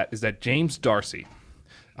off the bat is that James Darcy,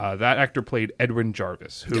 that actor played Edwin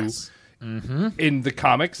Jarvis, who in the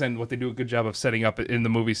comics, and what they do a good job of setting up in the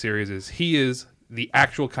movie series, is he is the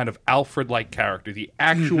actual kind of Alfred-like character, the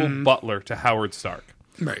actual butler to Howard Stark.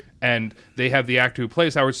 Right. And they have the actor who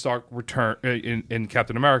plays Howard Stark return in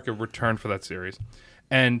Captain America return for that series.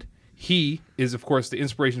 And he is, of course, the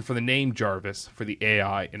inspiration for the name Jarvis for the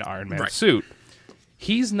AI in Iron Man's suit.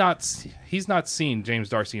 He's not seen James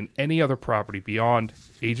Darcy in any other property beyond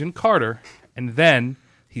Agent Carter, and then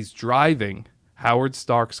he's driving Howard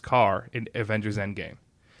Stark's car in Avengers Endgame.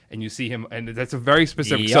 And you see him, and that's a very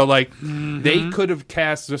specific. Yep. So, they could have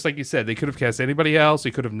cast, just like you said, they could have cast anybody else.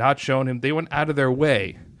 They could have not shown him. They went out of their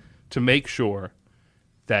way to make sure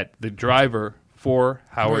that the driver for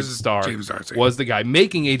Howard Stark James Darcy was the guy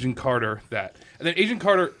making Agent Carter that. And then Agent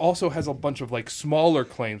Carter also has a bunch of like smaller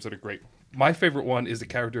claims that are great. My favorite one is the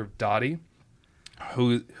character of Dottie,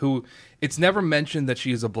 who it's never mentioned that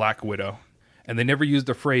she is a Black Widow, and they never used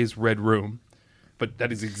the phrase "Red Room," but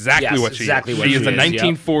that is exactly what she is. She is a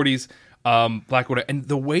 1940s Black Widow, and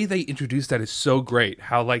the way they introduce that is so great.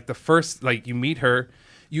 How like the first like you meet her,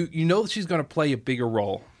 you know that she's going to play a bigger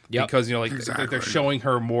role. Yep. Because they're showing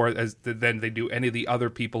her more than they do any of the other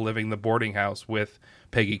people living in the boarding house with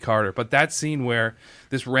Peggy Carter. But that scene where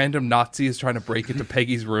this random Nazi is trying to break into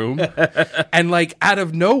Peggy's room, and like out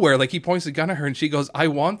of nowhere, like he points a gun at her and she goes, "I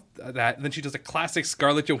want that," and then she does a classic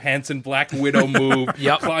Scarlett Johansson Black Widow move,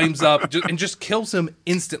 climbs up and just kills him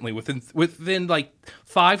instantly within like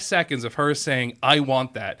 5 seconds of her saying, "I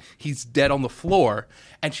want that." He's dead on the floor.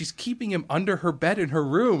 And she's keeping him under her bed in her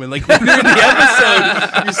room. And like later in the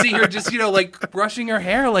episode, you see her just, like brushing her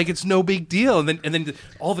hair like it's no big deal. And then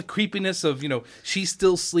all the creepiness of, she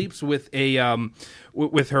still sleeps with a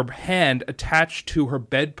with her hand attached to her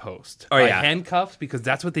bedpost. Oh, yeah. Handcuffs, because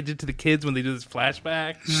that's what they did to the kids when they did this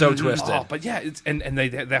flashback. So twisted. Oh, but yeah, it's and they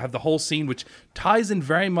have the whole scene which ties in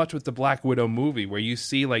very much with the Black Widow movie, where you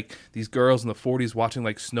see like these girls in the 40s watching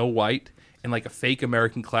like Snow White in like a fake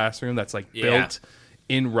American classroom that's like built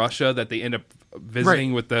in Russia that they end up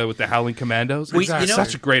visiting with the Howling Commandos. Exactly.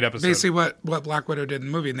 Such a great episode. Basically what Black Widow did in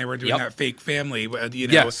the movie, and they were doing that fake family,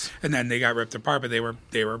 Yes. and then they got ripped apart, but they were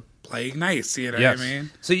playing nice, what I mean?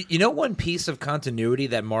 So one piece of continuity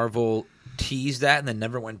that Marvel teased at and then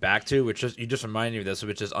never went back to, which you just reminded me of this,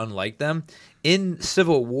 which is unlike them. In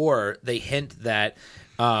Civil War, they hint that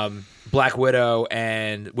Black Widow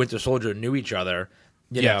and Winter Soldier knew each other,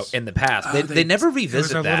 know, in the past. They never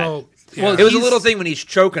revisit that. Well, it was a little thing when he's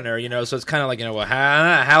choking her, so it's kind of like, well,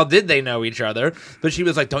 how did they know each other? But she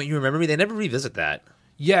was like, "Don't you remember me?" They never revisit that.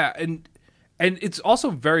 Yeah, and it's also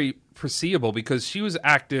very foreseeable because she was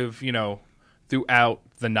active, throughout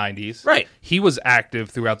the 90s. Right. He was active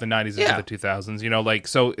throughout the 90s into the 2000s,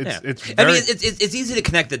 so it's very... I mean, it's easy to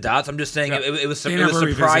connect the dots. I'm just saying it was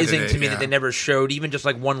surprising to me that they never showed even just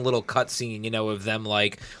like one little cut scene, of them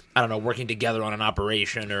like, I don't know, working together on an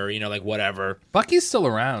operation or, like whatever. Bucky's still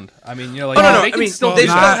around. I mean, no. They still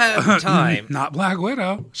have time. Not Black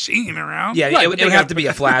Widow. She ain't around. Yeah, right, it would have to be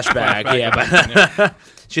a flashback. But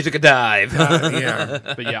she took a dive.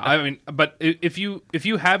 But yeah, I mean, but if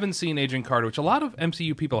you haven't seen Agent Carter, which a lot of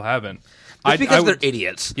MCU people haven't, it's because they're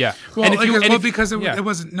idiots. Yeah. Well, because it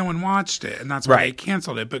wasn't, no one watched it, and that's why they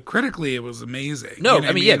canceled it. But critically, it was amazing. No,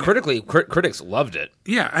 I mean, critically, critics loved it.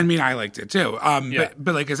 Yeah, I mean, I liked it too.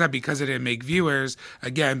 But like I said, because it didn't make viewers,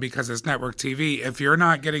 again, because it's network TV, if you're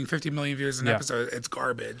not getting 50 million views an episode, it's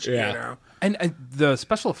garbage. And the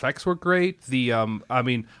special effects were great. I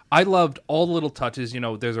mean, I loved all the little touches.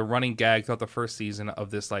 There's a running gag throughout the first season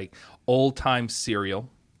of this like old time cereal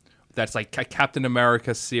that's like a Captain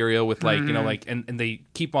America cereal with like and they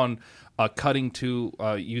keep on cutting to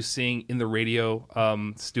you seeing in the radio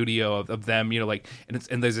studio of them,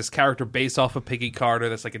 and there's this character based off of Peggy Carter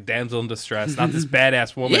that's like a damsel in distress, not this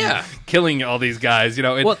badass woman killing all these guys,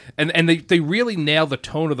 and they really nail the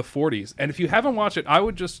tone of the 40s. And if you haven't watched it, I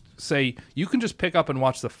would just say you can just pick up and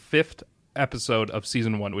watch the 5th episode of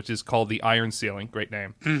season 1, which is called The Iron Ceiling, great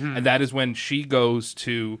name, and that is when she goes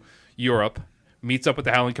to Europe, meets up with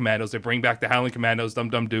the Howling Commandos. They bring back the Howling Commandos, Dum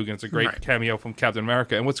Dum Dugan. It's a great cameo from Captain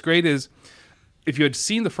America. And what's great is, if you had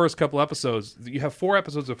seen the first couple episodes, you have 4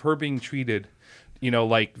 episodes of her being treated,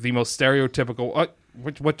 like the most stereotypical.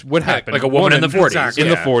 What happened? Like a woman in the 40s. Exactly. In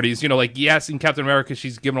the 40s, yes, in Captain America,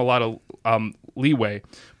 she's given a lot of leeway.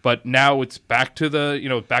 But now it's back to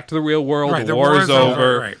the back to the real world. Right, the war is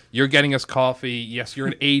over. Right. You're getting us coffee. Yes, you're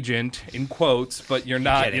an agent in quotes, but you're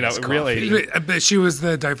not. Really. But she was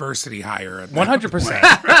the diversity hire.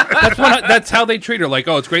 100%. That's how they treat her. Like,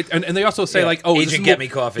 oh, it's great, and they also say like, oh, agent, get me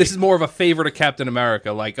coffee. This is more of a favor to Captain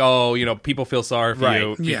America. Like, oh, people feel sorry for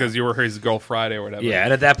you because you were his girl Friday or whatever. Yeah,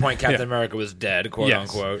 and at that point, Captain America was dead, quote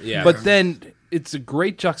unquote. Yeah, but then it's a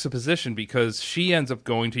great juxtaposition because she ends up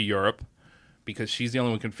going to Europe, because she's the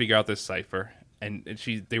only one who can figure out this cipher, and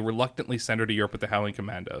they reluctantly send her to Europe with the Howling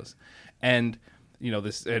Commandos, and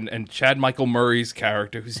this and Chad Michael Murray's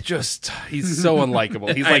character, who's just he's so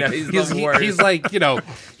unlikable. He's like he's like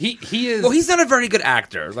he is. Well, he's not a very good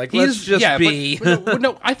actor. Like let's just be. But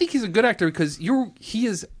no, I think he's a good actor because he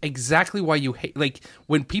is exactly why you hate. Like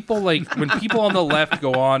when people on the left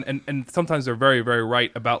go on and sometimes they're very very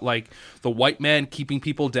right about like the white man keeping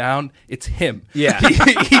people down. It's him. Yeah,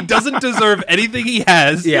 he doesn't deserve anything he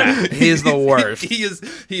has. Yeah, he is the worst. He is.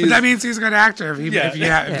 But that means he's a good actor.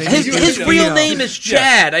 His real name is it's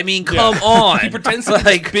Chad. I mean, come on. He pretends to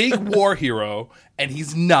be this big war hero, and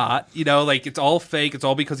he's not. Like it's all fake. It's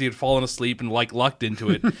all because he had fallen asleep and like lucked into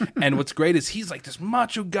it. And what's great is he's like this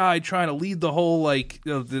macho guy trying to lead the whole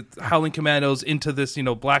the Howling Commandos into this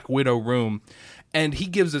Black Widow room, and he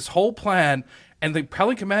gives this whole plan. And the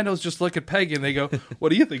Howling Commandos just look at Peggy and they go, "What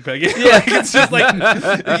do you think, Peggy?" It's just like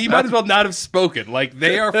he might as well not have spoken. Like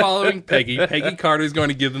they are following Peggy. Peggy Carter is going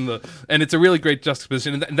to give them and it's a really great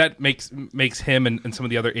juxtaposition, and that makes him and some of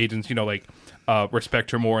the other agents, respect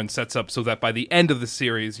her more, and sets up so that by the end of the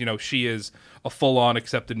series, she is a full-on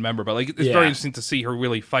accepted member. But it's very interesting to see her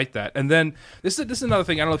really fight that. And then this is another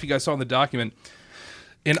thing. I don't know if you guys saw in the document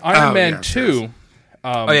in Iron Man 2.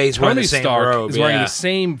 He's wearing the same robe. Is wearing the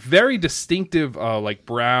same very distinctive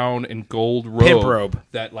brown and gold robe, pimp robe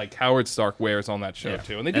that Howard Stark wears on that show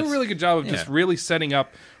too. And they do a really good job of just really setting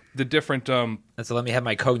up the different. And so let me have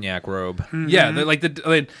my cognac robe. Yeah,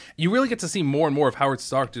 you really get to see more and more of Howard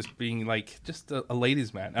Stark just being just a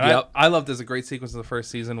ladies' man. And I love there's a great sequence in the first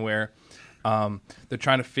season where they're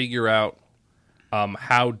trying to figure out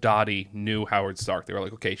how Dottie knew Howard Stark. They were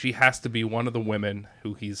like, okay, she has to be one of the women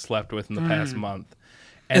who he's slept with in the past month.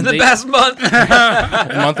 And in the past month?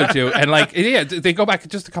 A month or two. And they go back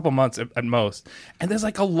just a couple months at most. And there's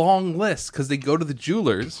a long list because they go to the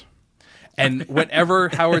jewelers. And whenever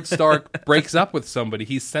Howard Stark breaks up with somebody,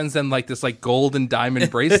 he sends them this gold and diamond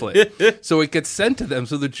bracelet. So it gets sent to them.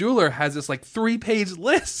 So the jeweler has this 3-page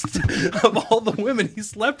list of all the women he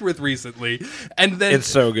slept with recently. And then it's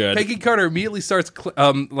so good. Peggy Carter immediately starts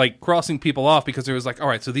crossing people off because it was all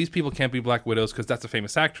right, so these people can't be Black Widows because that's a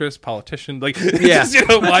famous actress, politician, wife, just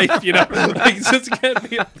can't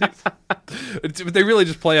be. But they really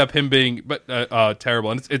just play up him being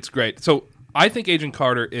terrible, and it's great. So I think Agent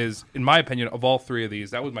Carter is, in my opinion, of all three of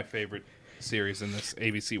these, that was my favorite series in this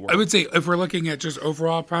ABC world. I would say if we're looking at just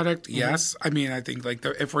overall product, yes. I mean, I think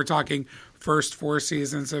if we're talking first 4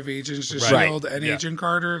 seasons of Agents of S.H.I.E.L.D. and Agent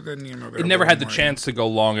Carter, then it never had the chance to go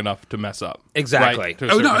long enough to mess up. Exactly. Right?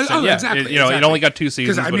 Exactly. It only got 2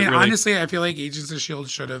 seasons. Because honestly, I feel like Agents of S.H.I.E.L.D.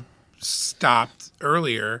 should have stopped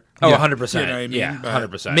earlier. 100%. You know what I mean? Yeah,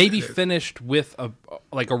 100%. Maybe finished with a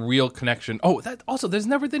real connection. Oh, that also they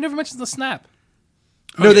never mentioned the snap.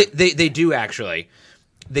 No, they do actually.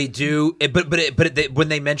 They do, but when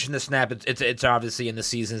they mention the snap, it's obviously in the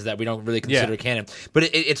seasons that we don't really consider canon. But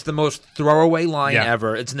it's the most throwaway line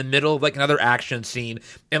ever. It's in the middle of another action scene,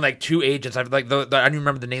 and 2 agents. I don't even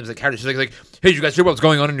remember the names of the characters. She's like, "Hey, did you guys hear what's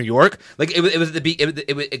going on in New York?"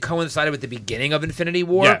 It coincided with the beginning of Infinity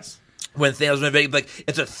War. Yes. When Thanos went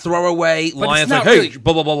it's a throwaway line. It's hey,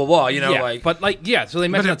 blah blah blah blah blah. So they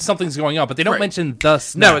mention that something's going on, but they don't mention the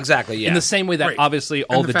snap. No, exactly. Yeah. In the same way that obviously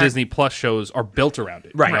all the Disney Plus shows are built around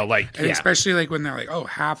it. Right. And especially when they're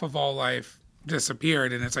half of all life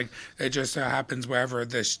disappeared, and it's it just so happens wherever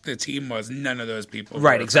the team was, none of those people.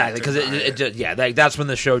 Right. Exactly. Because it just that's when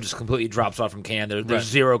the show just completely drops off from canon. There's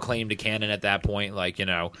zero claim to canon at that point.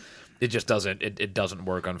 It just doesn't. It doesn't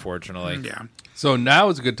work, unfortunately. Yeah. So now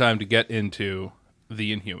is a good time to get into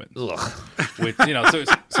the Inhumans. Ugh. Which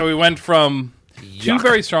so we went from 2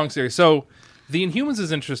 very strong series. So the Inhumans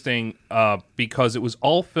is interesting because it was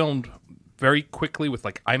all filmed very quickly with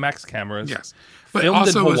IMAX cameras. Yes. But filmed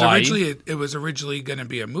also, in it was originally going to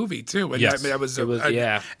be a movie too. And yes, it was.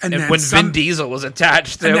 And then when Vin Diesel was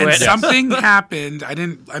attached to it, something happened. I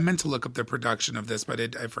meant to look up the production of this,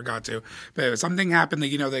 but I forgot to. But something happened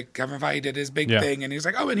that Kevin Feige did his big thing, and he's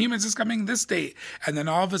like, "Oh, Inhumans is coming this date," and then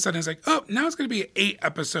all of a sudden it's like, "Oh, now it's going to be an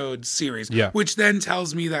 8-episode series." Yeah. Which then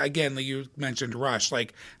tells me that again, you mentioned Rush.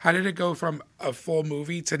 How did it go from a full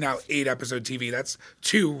movie to now 8-episode TV? That's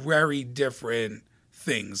 2 very different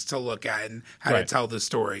things to look at and how to tell the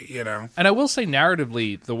story, And I will say,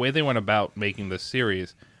 narratively, the way they went about making this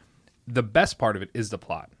series, the best part of it is the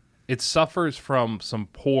plot. It suffers from some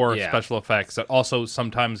poor special effects that also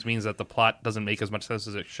sometimes means that the plot doesn't make as much sense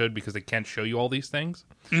as it should because they can't show you all these things.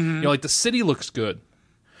 Mm-hmm. The city looks good,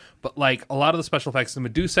 but a lot of the special effects, the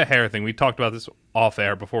Medusa hair thing, we talked about this off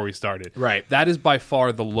air before we started. Right. That is by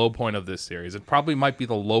far the low point of this series. It probably might be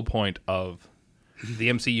the low point of the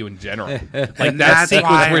MCU in general. That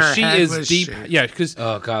sequence where she is deep. Yeah, because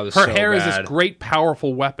her hair is this great,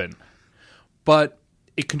 powerful weapon. But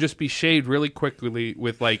it can just be shaved really quickly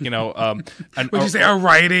with like Would you say a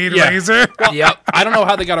Rite Aid razor? Well, I don't know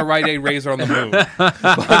how they got a Rite Aid razor on the moon.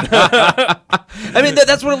 I mean,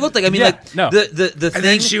 that's what it looked like. I mean, the and thing.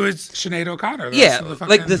 then she was Sinead O'Connor.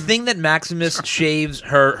 The thing that Maximus shaves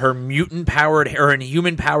her mutant powered or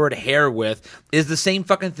human powered hair with is the same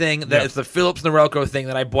fucking thing that is the Phillips Norelco thing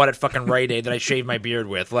that I bought at fucking Rite Aid that I shaved my beard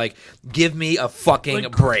with. Like, give me a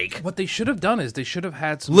fucking break. What they should have done is they should have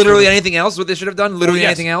had some literally anything else. What they should have done, literally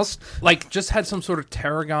anything else. Like, just had some sort of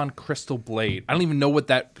Tarragon crystal blade. I don't even know what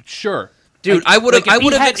that. Sure. Dude, I would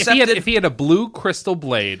have accepted if he had a blue crystal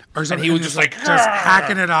blade, or something, and he was just like just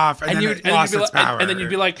hacking it off, and then it lost its power. And then you'd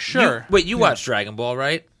be like, sure. You watched Dragon Ball,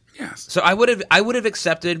 right? Yes. So I would have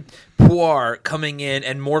accepted Puar coming in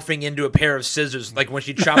and morphing into a pair of scissors, like when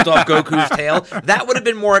she chopped off Goku's tail. That would have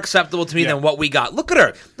been more acceptable to me than what we got. Look at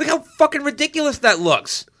her. Look how fucking ridiculous that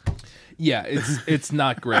looks. Yeah, it's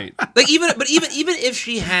not great. Like even if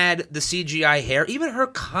she had the CGI hair, even her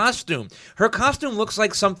costume looks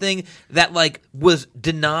like something that like was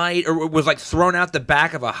denied or was like thrown out the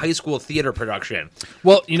back of a high school theater production.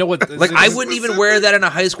 Well, you know what? Like I wouldn't even wear that in a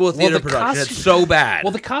high school theater production. It's so bad.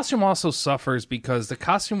 Well, the costume also suffers because the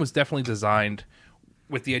costume was definitely designed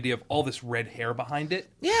with the idea of all this red hair behind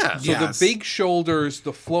it. Yeah. So the big shoulders,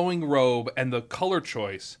 the flowing robe, and the color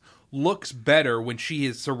choice looks better when she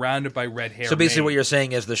is surrounded by red hair. So basically what you're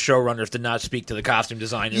saying is the showrunners did not speak to the costume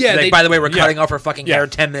designers. Yeah, by the way, we're cutting off her fucking hair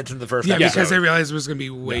 10 minutes into the first episode. Because they realized it was going to be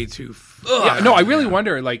way too... No, I really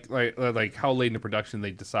wonder like how late in the production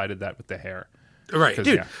they decided that with the hair. Right, dude.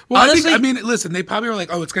 Yeah. Well, honestly, I mean, listen, they probably were like,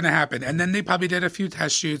 "Oh, it's going to happen," and then they probably did a few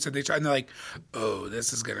test shoots, and they're like, "Oh,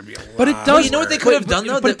 this is going to be a lot." But it does. Well, you know what they could have done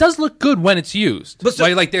though? But it does look good when it's used. But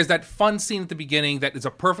like there's that fun scene at the beginning that is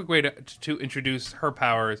a perfect way to introduce her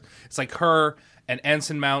powers. It's like her and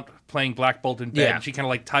Anson Mount playing Black Bolt in bed. Yeah. And she kind of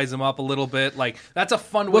like ties him up a little bit. Like that's a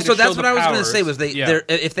fun way. Well, so to show that's what I was going to say was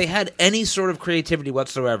if they had any sort of creativity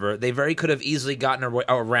whatsoever, they very could have easily gotten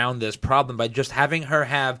around this problem by just having her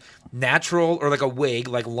have natural or like a wig,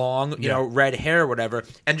 like long, red hair or whatever,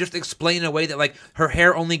 and just explain in a way that like her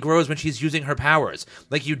hair only grows when she's using her powers.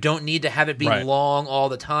 Like you don't need to have it be long all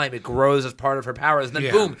the time. It grows as part of her powers, and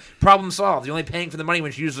then boom, problem solved. You're only paying for the money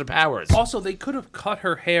when she uses her powers. Also, they could have cut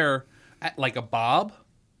her hair at like a bob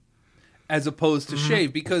as opposed to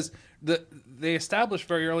shave because they established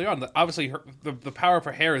very early on that obviously the power of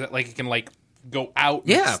her hair is that like it can like go out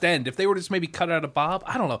and extend. If they were to just maybe cut out a bob,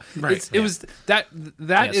 I don't know. Right. It was that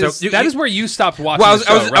is where you stopped watching. Well, the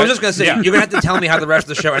show, I was just gonna say you're gonna have to tell me how the rest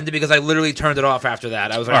of the show ended because I literally turned it off after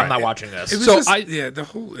that. I was like, I'm not watching this. It was I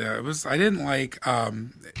didn't like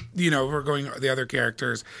we're going the other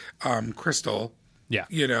characters, Crystal. Yeah.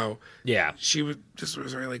 She was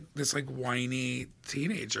very like this like whiny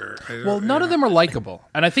teenager. None of them are likable,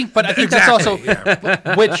 and I think that's also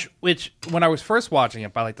which when I was first watching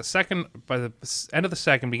it by the end of the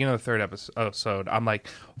second, beginning of the third episode, I'm like,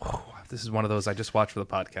 this is one of those I just watched for the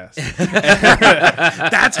podcast.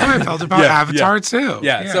 That's how I felt about Avatar too.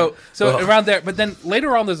 Yeah. So around there, but then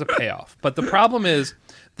later on there's a payoff. But the problem is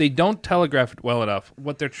they don't telegraph it well enough.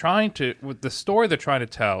 What the story they're trying to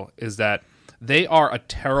tell is that they are a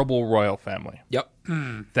terrible royal family. Yep.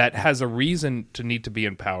 That has a reason to need to be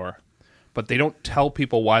in power, but they don't tell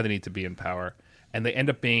people why they need to be in power, and they end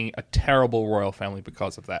up being a terrible royal family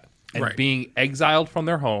because of that. And being exiled from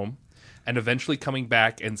their home and eventually coming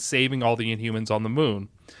back and saving all the Inhumans on the moon,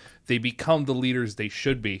 they become the leaders they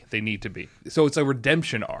should be, they need to be. So it's a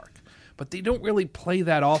redemption arc. But they don't really play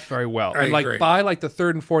that off very well. And by the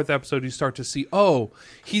third and fourth episode, you start to see,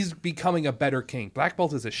 he's becoming a better king. Black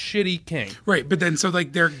Bolt is a shitty king. Right, but then so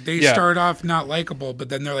like they start off not likable, but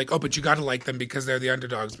then they're like, but you got to like them because they're the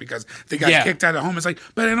underdogs because they got kicked out of home. It's like,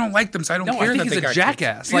 but I don't like them, so I don't care. I think that he's they a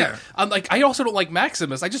jackass. I also don't like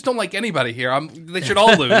Maximus. I just don't like anybody here. They should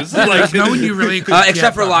all lose. No one you really could,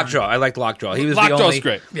 except for Lockjaw. I liked Lockjaw. He was the only.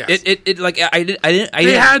 Great. Yes.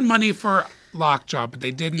 They had money for Lockjaw, but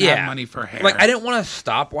they didn't have money for hair. Like I didn't want to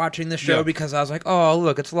stop watching the show because I was like, oh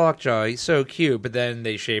look, it's Lockjaw, he's so cute. But then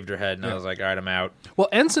they shaved her head, and I was like, all right, I'm out. Well,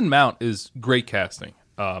 Ensign Mount is great casting.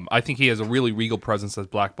 I think he has a really regal presence as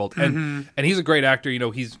Black Bolt, and he's a great actor.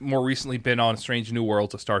 He's more recently been on Strange New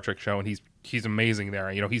Worlds, a Star Trek show, and he's amazing there.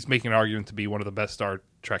 He's making an argument to be one of the best Star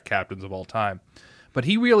Trek captains of all time. But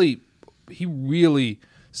he really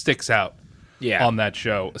sticks out on that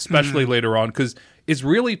show, especially later on, because it's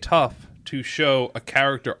really tough to show a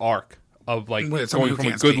character arc of like going from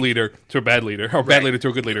a good leader to a bad leader, or bad leader to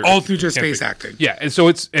a good leader, all through just face acting. Yeah, and so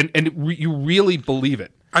you really believe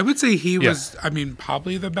it. I would say he was. I mean,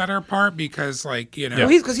 probably the better part because, like, you know, Well,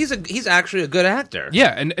 he's actually a good actor.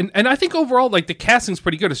 Yeah, and I think overall, like, the casting's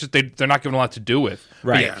pretty good. It's just they're not given a lot to do with.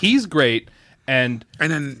 Right. Yeah. He's great, and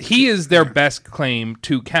then he is their best claim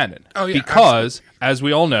to canon. Oh, yeah, because as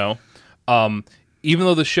we all know, even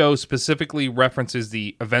though the show specifically references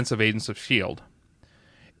the events of Agents of S.H.I.E.L.D.,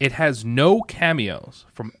 it has no cameos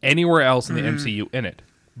from anywhere else in the MCU in it.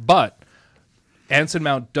 But Anson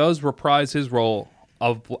Mount does reprise his role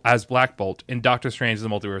as Black Bolt in Doctor Strange: The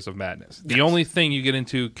Multiverse of Madness. The only thing you get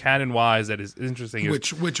into canon-wise that is interesting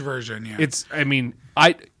is which version? Yeah, it's. I mean,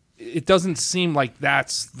 it doesn't seem like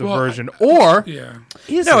that's the version, or yeah.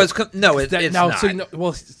 is No, it? it's not. So,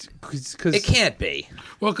 well, because It can't be.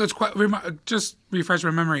 Well, because just refresh my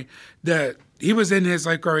memory that he was in his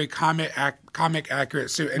like very comic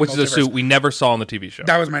accurate suit, in which is a Multiverse. suit we never saw on the TV show.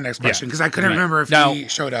 That was my next question because I couldn't remember if he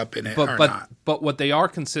showed up in it or not. But what they are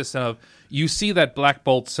consistent of, you see that Black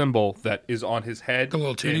Bolt symbol that is on his head, The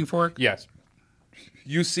little tuning fork? Yes,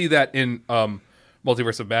 you see that in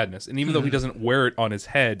Multiverse of Madness, and even though he doesn't wear it on his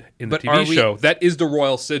head in the But TV show, that is the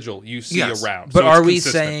royal sigil you see around. But So it's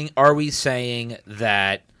consistent. are we saying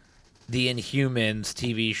that the Inhumans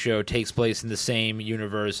TV show takes place in the same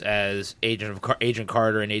universe as Agent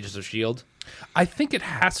Carter and Agents of S.H.I.E.L.D.? I think it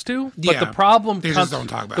has to, but Yeah. the problem They just don't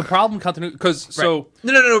talk about the it. problem continuity because so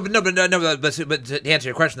But to answer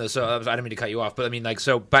your question though, so I didn't mean to cut you off, but I mean, like,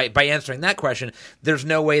 so by answering that question, there's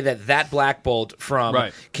no way that Black Bolt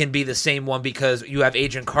can be the same one because you have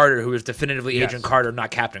Agent Carter, who is definitively Agent Carter, not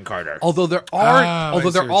Captain Carter. although there are I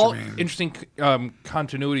see what all you mean. interesting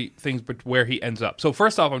continuity things, but where he ends up. So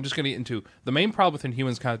first off, I'm just going to get into the main problem with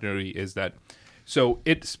Inhumans continuity is that so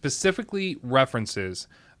it specifically references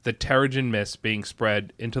the Terrigen Mist being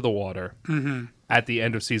spread into the water at the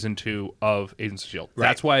end of season 2 of Agents of S.H.I.E.L.D.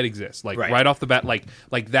 That's why it exists. Like right off the bat, like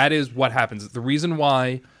that is what happens. The reason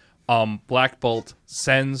why Black Bolt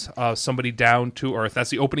sends somebody down to Earth, that's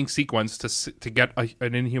the opening sequence to get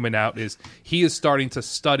an Inhuman out, is he is starting to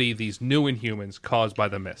study these new Inhumans caused by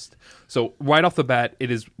the mist. So right off the bat, it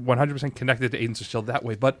is 100% connected to Agents of S.H.I.E.L.D. that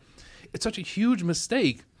way. But it's such a huge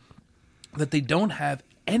mistake that they don't have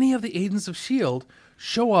any of the Agents of S.H.I.E.L.D.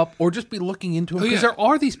 show up or just be looking into them because there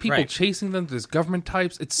are these people chasing them. There's government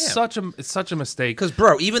types. It's such a mistake. Because,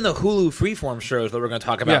 bro, even the Hulu Freeform shows that we're going to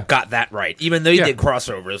talk about got that right. Even though they did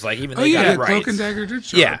crossovers, like even they got it right. Cloak and Dagger did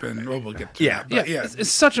show up, and we'll get to that. But It's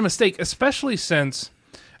such a mistake, especially since.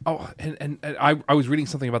 Oh, and I was reading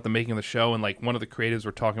something about the making of the show, and like one of the creatives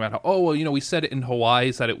were talking about how we said it in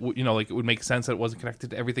Hawaii, so that it like it would make sense that it wasn't connected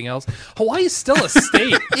to everything else. Hawaii is still a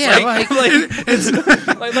state, like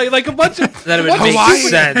a bunch of that would make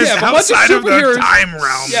sense. Yeah, a bunch of outside of superheroes, the time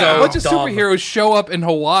realm. a bunch of dumb. superheroes show up in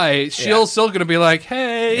Hawaii. S.H.I.E.L.D's still going to be like,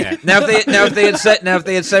 hey. Now if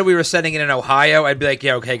they had said we were setting it in Ohio, I'd be like,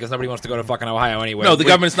 yeah, okay, because nobody wants to go to fucking Ohio anyway. No, the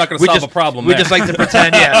government's not going to solve a problem. We just like to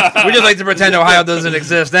pretend, we just like to pretend Ohio doesn't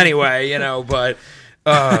exist anyway, But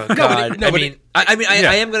God, I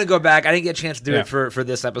am going to go back. I didn't get a chance to do it for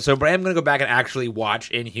this episode, but I am going to go back and actually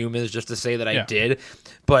watch Inhumans just to say that I did.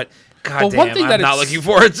 But God damn, I'm not looking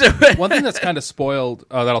forward to it. One thing that's kind of spoiled,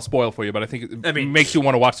 that I'll spoil for you, but I think it makes you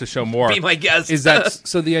want to watch the show more. Be my guest. Is that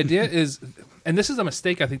so? The idea is, and this is a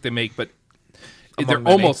mistake I think they make, but they're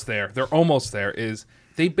almost there. They're almost there. Is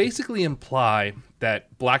they basically imply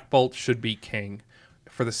that Black Bolt should be king.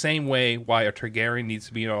 For the same way why a Targaryen needs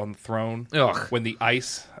to be on the throne when the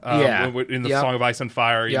ice, in the Song of Ice and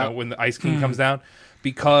Fire, you know, when the Ice King comes down,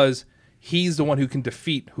 because he's the one who can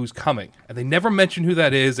defeat who's coming. And they never mention who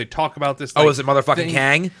that is. They talk about this. Is it motherfucking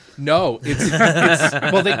Kang? No, it's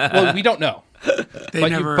we don't know.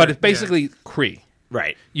 But it's basically Kree.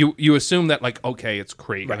 Right. You assume that it's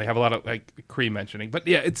Kree, and they have a lot of Kree mentioning. But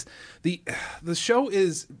yeah, it's the show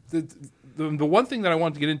is the one thing that I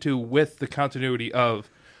wanted to get into with the continuity of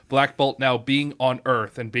Black Bolt now being on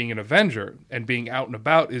Earth and being an Avenger and being out and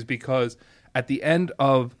about is because at the end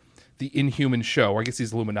of the Inhuman show, or I guess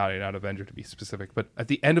he's Illuminati, not Avenger to be specific, but at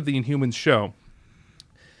the end of the Inhumans show,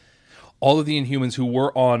 all of the Inhumans who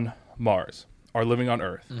were on Mars are living on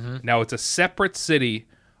Earth. Mm-hmm. Now it's a separate city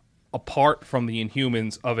apart from the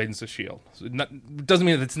Inhumans of Agents of S.H.I.E.L.D. So it doesn't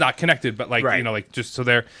mean that it's not connected, but just so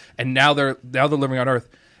they're living on Earth.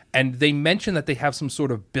 And they mention that they have some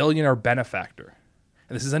sort of billionaire benefactor.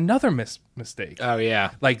 And this is another mistake. Oh,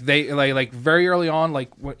 yeah. They very early on,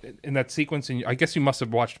 in that sequence, and I guess you must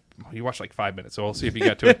have watched 5 minutes, so we'll see if you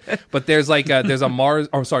get to it. But there's a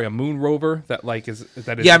moon rover that is.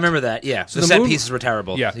 Yeah, I remember that. Yeah. So the set moon pieces were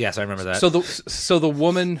terrible. Yeah. Yes, I remember that. So the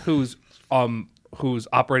woman who's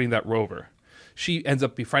operating that rover, she ends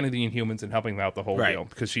up befriending the Inhumans and helping them out the whole Right. deal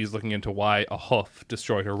because she's looking into why a hoof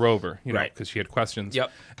destroyed her rover, Right. because she had questions.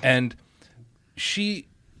 Yep. And she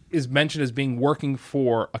is mentioned as being working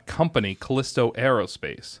for a company, Callisto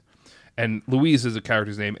Aerospace, and Louise is a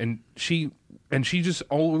character's name, and she just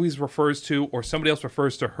always refers to, or somebody else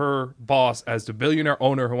refers to her boss as the billionaire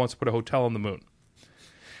owner who wants to put a hotel on the moon.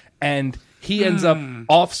 And he ends up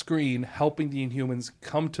off screen helping the Inhumans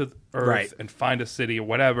come to Earth Right. and find a city or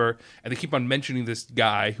whatever, and they keep on mentioning this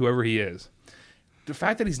guy, whoever he is. The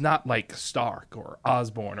fact that he's not like Stark or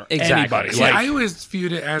Osborn or Exactly. anybody. See, like, I always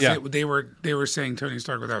viewed it as Yeah. they were saying Tony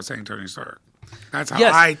Stark without saying Tony Stark. That's how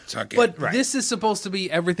Yes, I took it. but this is supposed to be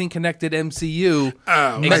everything connected MCU.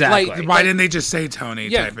 Oh, Exactly. Why didn't they just say Tony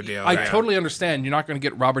Yeah, type of deal? I Yeah. totally understand. You're not going to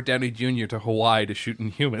get Robert Downey Jr. to Hawaii to shoot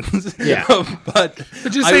Inhumans. Yeah. but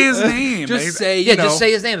just say his name. Just say, Yeah, you know, just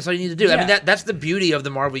say his name. That's all you need to do. I mean, Yeah. that's the beauty of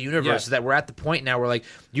the Marvel Universe, Yeah. is that we're at the point now where, like,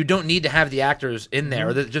 you don't need to have the actors in there.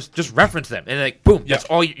 Or just reference them. And, like, boom, that's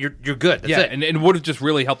all you're good. That's yeah, it. and it would have just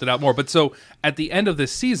really helped it out more. But so at the end of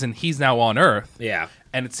this season, he's now on Earth. Yeah.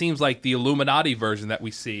 And it seems like the Illuminati version that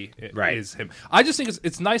we see Right. is him. I just think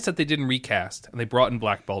it's nice that they didn't recast and they brought in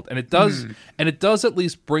Black Bolt, and it does at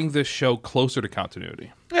least bring this show closer to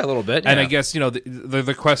continuity. Yeah, a little bit. And yeah. I guess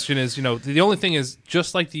the question is, the only thing is,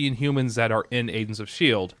 just like the Inhumans that are in Agents of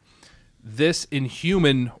S.H.I.E.L.D., this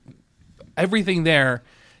Inhuman, everything there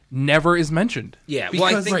never is mentioned. Yeah, well, I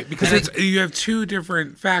because, think- Right, because you have two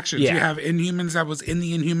different factions. Yeah. You have Inhumans that was in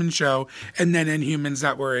the Inhuman show, and then Inhumans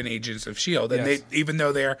that were in Agents of S.H.I.E.L.D. And Yes. they, even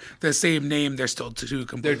though they're the same name, they're still two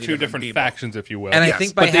completely they're two different people. factions, if you will. And I Yes,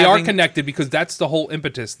 think by but they are having- connected because that's the whole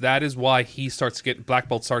impetus. That is why Black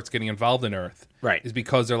Bolt starts getting involved in Earth. Right. Is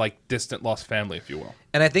because they're like distant lost family, if you will.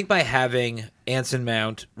 And I think by having Anson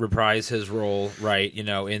Mount reprise his role, right, in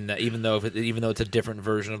the, even though it's a different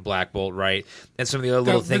version of Black Bolt, right, and some of the other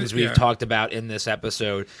little things we've talked about in this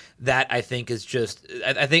episode, that I think is just,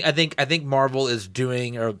 I think Marvel is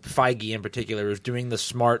doing, or Feige in particular, is doing the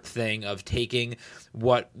smart thing of taking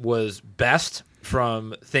what was best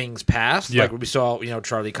from things past, Yeah. like we saw,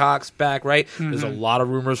 Charlie Cox back, right? There's a lot of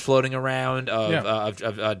rumors floating around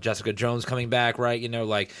of Jessica Jones coming back, right?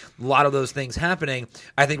 Like a lot of those things happening.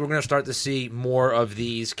 I think we're going to start to see more of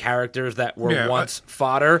these characters that were once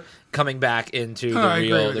fodder coming back into I agree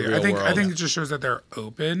the with you. real world. I think it just shows that they're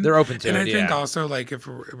open. They're open to and it, I think yeah. also, like, if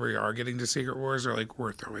we are getting to Secret Wars, or like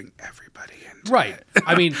we're throwing everybody in. Right.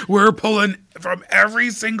 I mean, We're pulling from every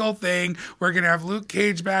single thing. We're gonna have Luke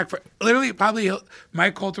Cage back for literally probably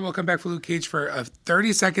Mike Coulter will come back for Luke Cage for a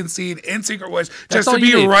 30-second scene in Secret Wars just all to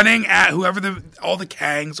you be need. running at whoever all the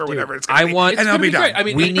Kangs or whatever it's gonna I be. want- and they'll gonna be be done. great. I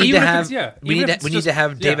mean, we need even to if have it's- we even need if to, we it's need to just-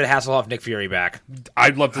 have yeah. David Hasselhoff, Nick Fury back.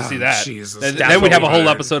 I'd love to see that. Jesus. Then That's we'd have a what whole we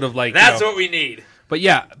need. episode of like. what we need. But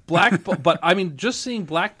yeah, Black Bolt. But I mean, just seeing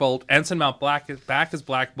Black Bolt, Anson Mount back as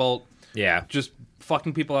Black Bolt, Yeah. just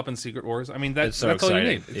fucking people up in Secret Wars. I mean, It's so that's all you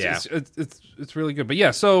exciting. need. Yeah. It's really good. But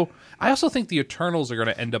yeah, so I also think the Eternals are going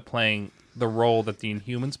to end up playing the role that the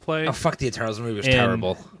Inhumans play. Oh, fuck, the Eternals movie was in-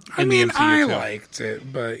 terrible. I in the mean, MCU I too. liked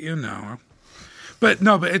it, but But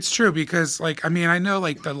no, but it's true because, like, I mean, I know,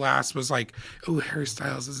 like, the last was like, oh, Harry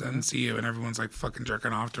Styles is MCU, and everyone's like fucking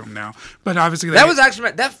jerking off to him now. But obviously, That was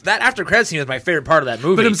actually that after credits scene was my favorite part of that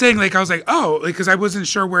movie. But I'm saying, like, I was like, oh, because I wasn't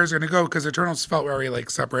sure where it's going to go because Eternals felt very,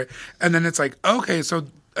 like, separate. And then it's like, okay, so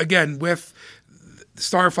again, with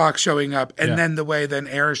Star Fox showing up, and Yeah. then the way then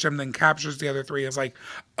Arishem then captures the other three is like,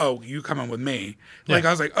 oh, you coming with me. Like, I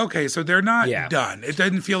was like, okay, so they're not Yeah. done. It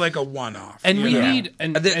didn't feel like a one-off. And you we know? need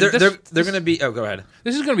and they're this- going to be. Oh, go ahead.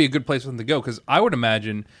 This is going to be a good place for them to go because I would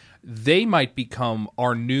imagine they might become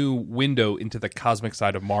our new window into the cosmic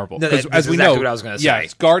side of Marvel. No, 'Cause that's as we exactly know, what I was gonna say. Yeah,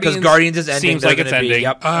 it's Guardians. 'Cause Guardians is ending, Seems they're like it's gonna be- ending.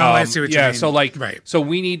 yep. Oh, I see what you yeah, mean. so like, Right. so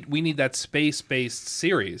we need that space-based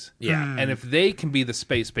series. Yeah. and if they can be the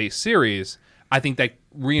space-based series, I think that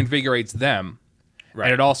reinvigorates them. Right.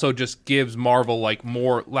 And it also just gives Marvel like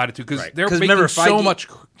more latitude because Right. they're 'Cause making remember, so Feige-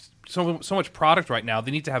 much product right now.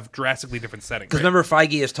 They need to have drastically different settings. Because remember,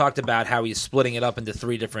 Feige has talked about how he's splitting it up into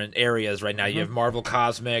 3 different areas right now. You have Marvel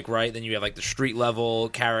Cosmic, right? Then you have like the street level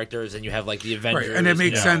characters, and you have like the Avengers. Right, and it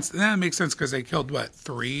makes you know. sense. That makes sense because they killed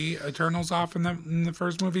 3 Eternals off in the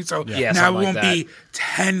first movie. So Yeah, now it something like won't be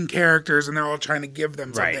 10 characters, and they're all trying to give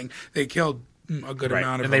them Right. something. They killed a good Right.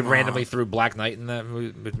 amount of And they them randomly off. threw Black Knight in that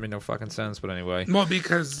movie, which made no fucking sense. But anyway, Well,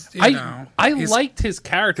 because I he's- liked his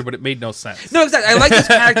character, but it made no sense. no, exactly. I like this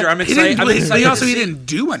character. I'm He excited. didn't. I'm excited to He see- didn't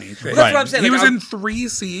do anything. That's what I'm saying. He Like, was I'm- in 3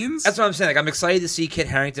 scenes. That's what I'm saying. Like, I'm excited to see Kit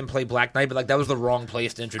Harington play Black Knight, but like that was the wrong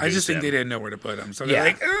place to introduce I just think him. they didn't know where to put him, so Yeah. they're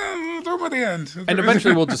like, throw him at the end. And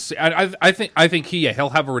eventually we'll just see. I think he'll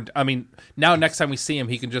have a. I mean, now next time we see him,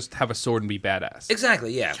 he can just have a sword and be badass.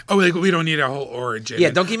 Exactly. Yeah. Oh, like we don't need a whole origin. Yeah.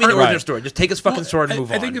 Don't give me an Or- origin Right. story. Just take his fucking sword and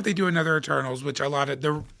move I on. think if they do another Eternals, which a lot of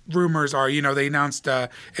the rumors are, they announced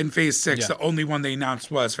in Phase 6, Yeah. the only one they announced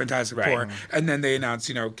was Fantastic Right. Four, and then they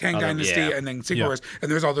announced, Kang Dynasty, yeah. and then Secret Yeah. Wars,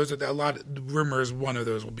 and there's all those. A lot of rumors. One of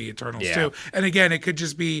those will be Eternals Yeah. too. And again, it could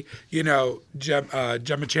just be,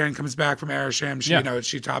 Gemma Chan comes back from Arishem. She, Yeah.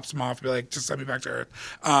 she tops him off, be like, just send me back to Earth.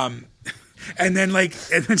 And then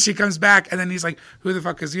she comes back, and then he's like, "Who the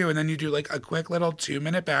fuck is you?" And then you do like a quick little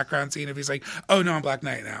 2-minute background scene of he's like, "Oh no, I'm Black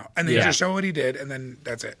Knight now," and then you Yeah. just show what he did, and then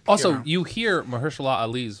that's it. Also, you hear Mahershala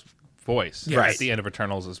Ali's voice Yes. at the end of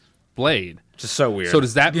Eternals as Blade. Just so weird. So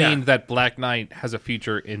does that Yeah. mean that Black Knight has a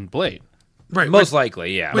future in Blade? right, Most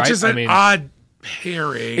likely, yeah. which right? is I an mean- odd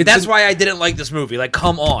pairing. That's why I didn't like this movie. Like,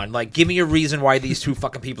 come on. Like, give me a reason why these two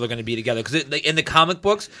fucking people are going to be together. Because in the comic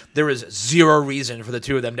books, there is zero reason for the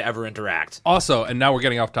two of them to ever interact. Also, and now we're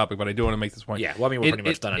getting off topic, but I do want to make this point. Yeah, well, I mean, we're pretty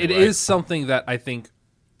much done It anyway. is something that I think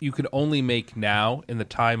you could only make now in the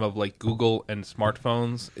time of like Google and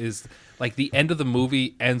smartphones. Is like the end of the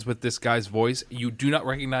movie ends with this guy's voice. You do not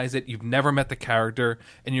recognize it. You've never met the character,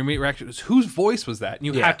 and your immediate reaction is, "Whose voice was that?" And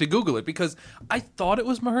you Yeah. have to Google it because I thought it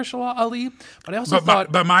was Mahershala Ali, but I also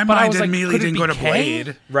thought, but my I mind was like, immediately could it didn't be go to Kang?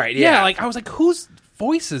 Blade. Right, Yeah. yeah. like I was like, whose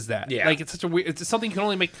voice is that? Yeah. Like it's such a weird. It's something you can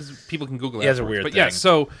only make because people can Google it. Yeah, it's a afterwards. weird But yeah, thing.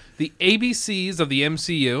 so the ABCs of the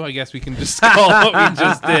MCU, I guess we can just call what we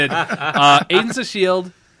just did. Agents of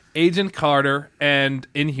S.H.I.E.L.D., Agent Carter, and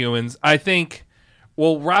Inhumans. I think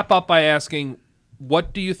we'll wrap up by asking,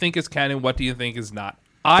 what do you think is canon? What do you think is not?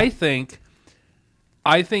 I think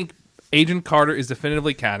Agent Carter is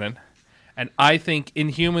definitively canon, and I think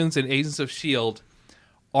Inhumans and Agents of S.H.I.E.L.D.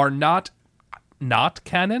 are not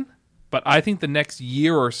canon, but I think the next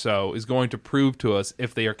year or so is going to prove to us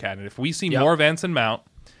if they are canon. If we see more of Anson Mount,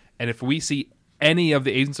 and if we see any of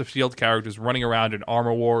the Agents of S.H.I.E.L.D. characters running around in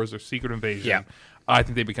Armor Wars or Secret Invasion, Yeah. I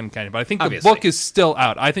think they become canon. But I think the Obviously. book is still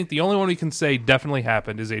out. I think the only one we can say definitely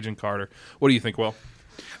happened is Agent Carter. What do you think, Will?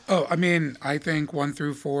 Oh, I mean, I think 1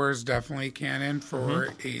 through 4 is definitely canon for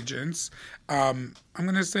Mm-hmm. Agents. I'm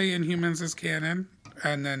gonna say Inhumans is canon,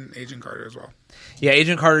 and then Agent Carter as well. Yeah,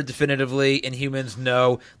 Agent Carter definitively. Inhumans,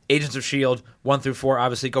 no. Agents of S.H.I.E.L.D., 1 through 4,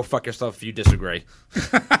 obviously, go fuck yourself if you disagree.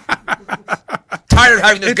 Tired of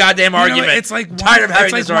having this goddamn argument. It's like tired of having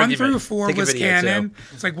it's like this 1 argument. through 4 Take a was video, canon. too.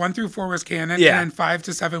 It's like 1 through 4 was canon, Yeah. and then 5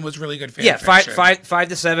 to 7 was really good fan Yeah, fiction. 5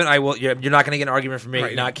 to 7. I will. You're not going to get an argument from me.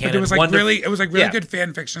 Right. Not But canon. it was like 1 to- really Yeah. good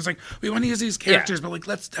fan fiction. It's like we want to use these characters, but like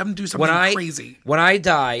let's have them do something crazy. When I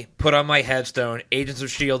die, put on my headstone, Agents of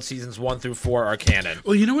S.H.I.E.L.D. seasons 1 through 4 are canon.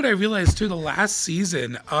 Well, you know what I realized too? The last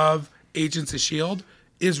season of Agents of S.H.I.E.L.D.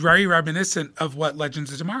 is very reminiscent of what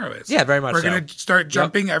Legends of Tomorrow is. Yeah, very much We're so. gonna start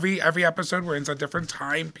jumping every episode. We're in a different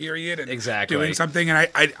time period and Exactly. doing something. And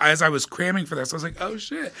I as I was cramming for this, I was like, oh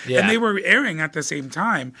shit! Yeah. And they were airing at the same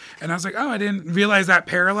time, and I was like, oh, I didn't realize that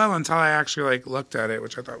parallel until I actually like looked at it,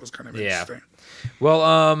 which I thought was kind of interesting.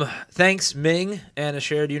 Well, thanks, Ming, and a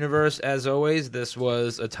shared universe as always. This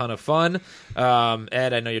was a ton of fun.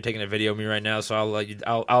 Ed, I know you're taking a video of me right now, so I'll let you.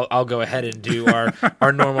 I'll go ahead and do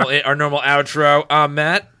our normal outro. I'm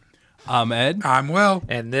Matt, I'm Ed. I'm Will.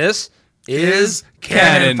 and this is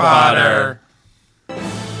Cannon Fodder.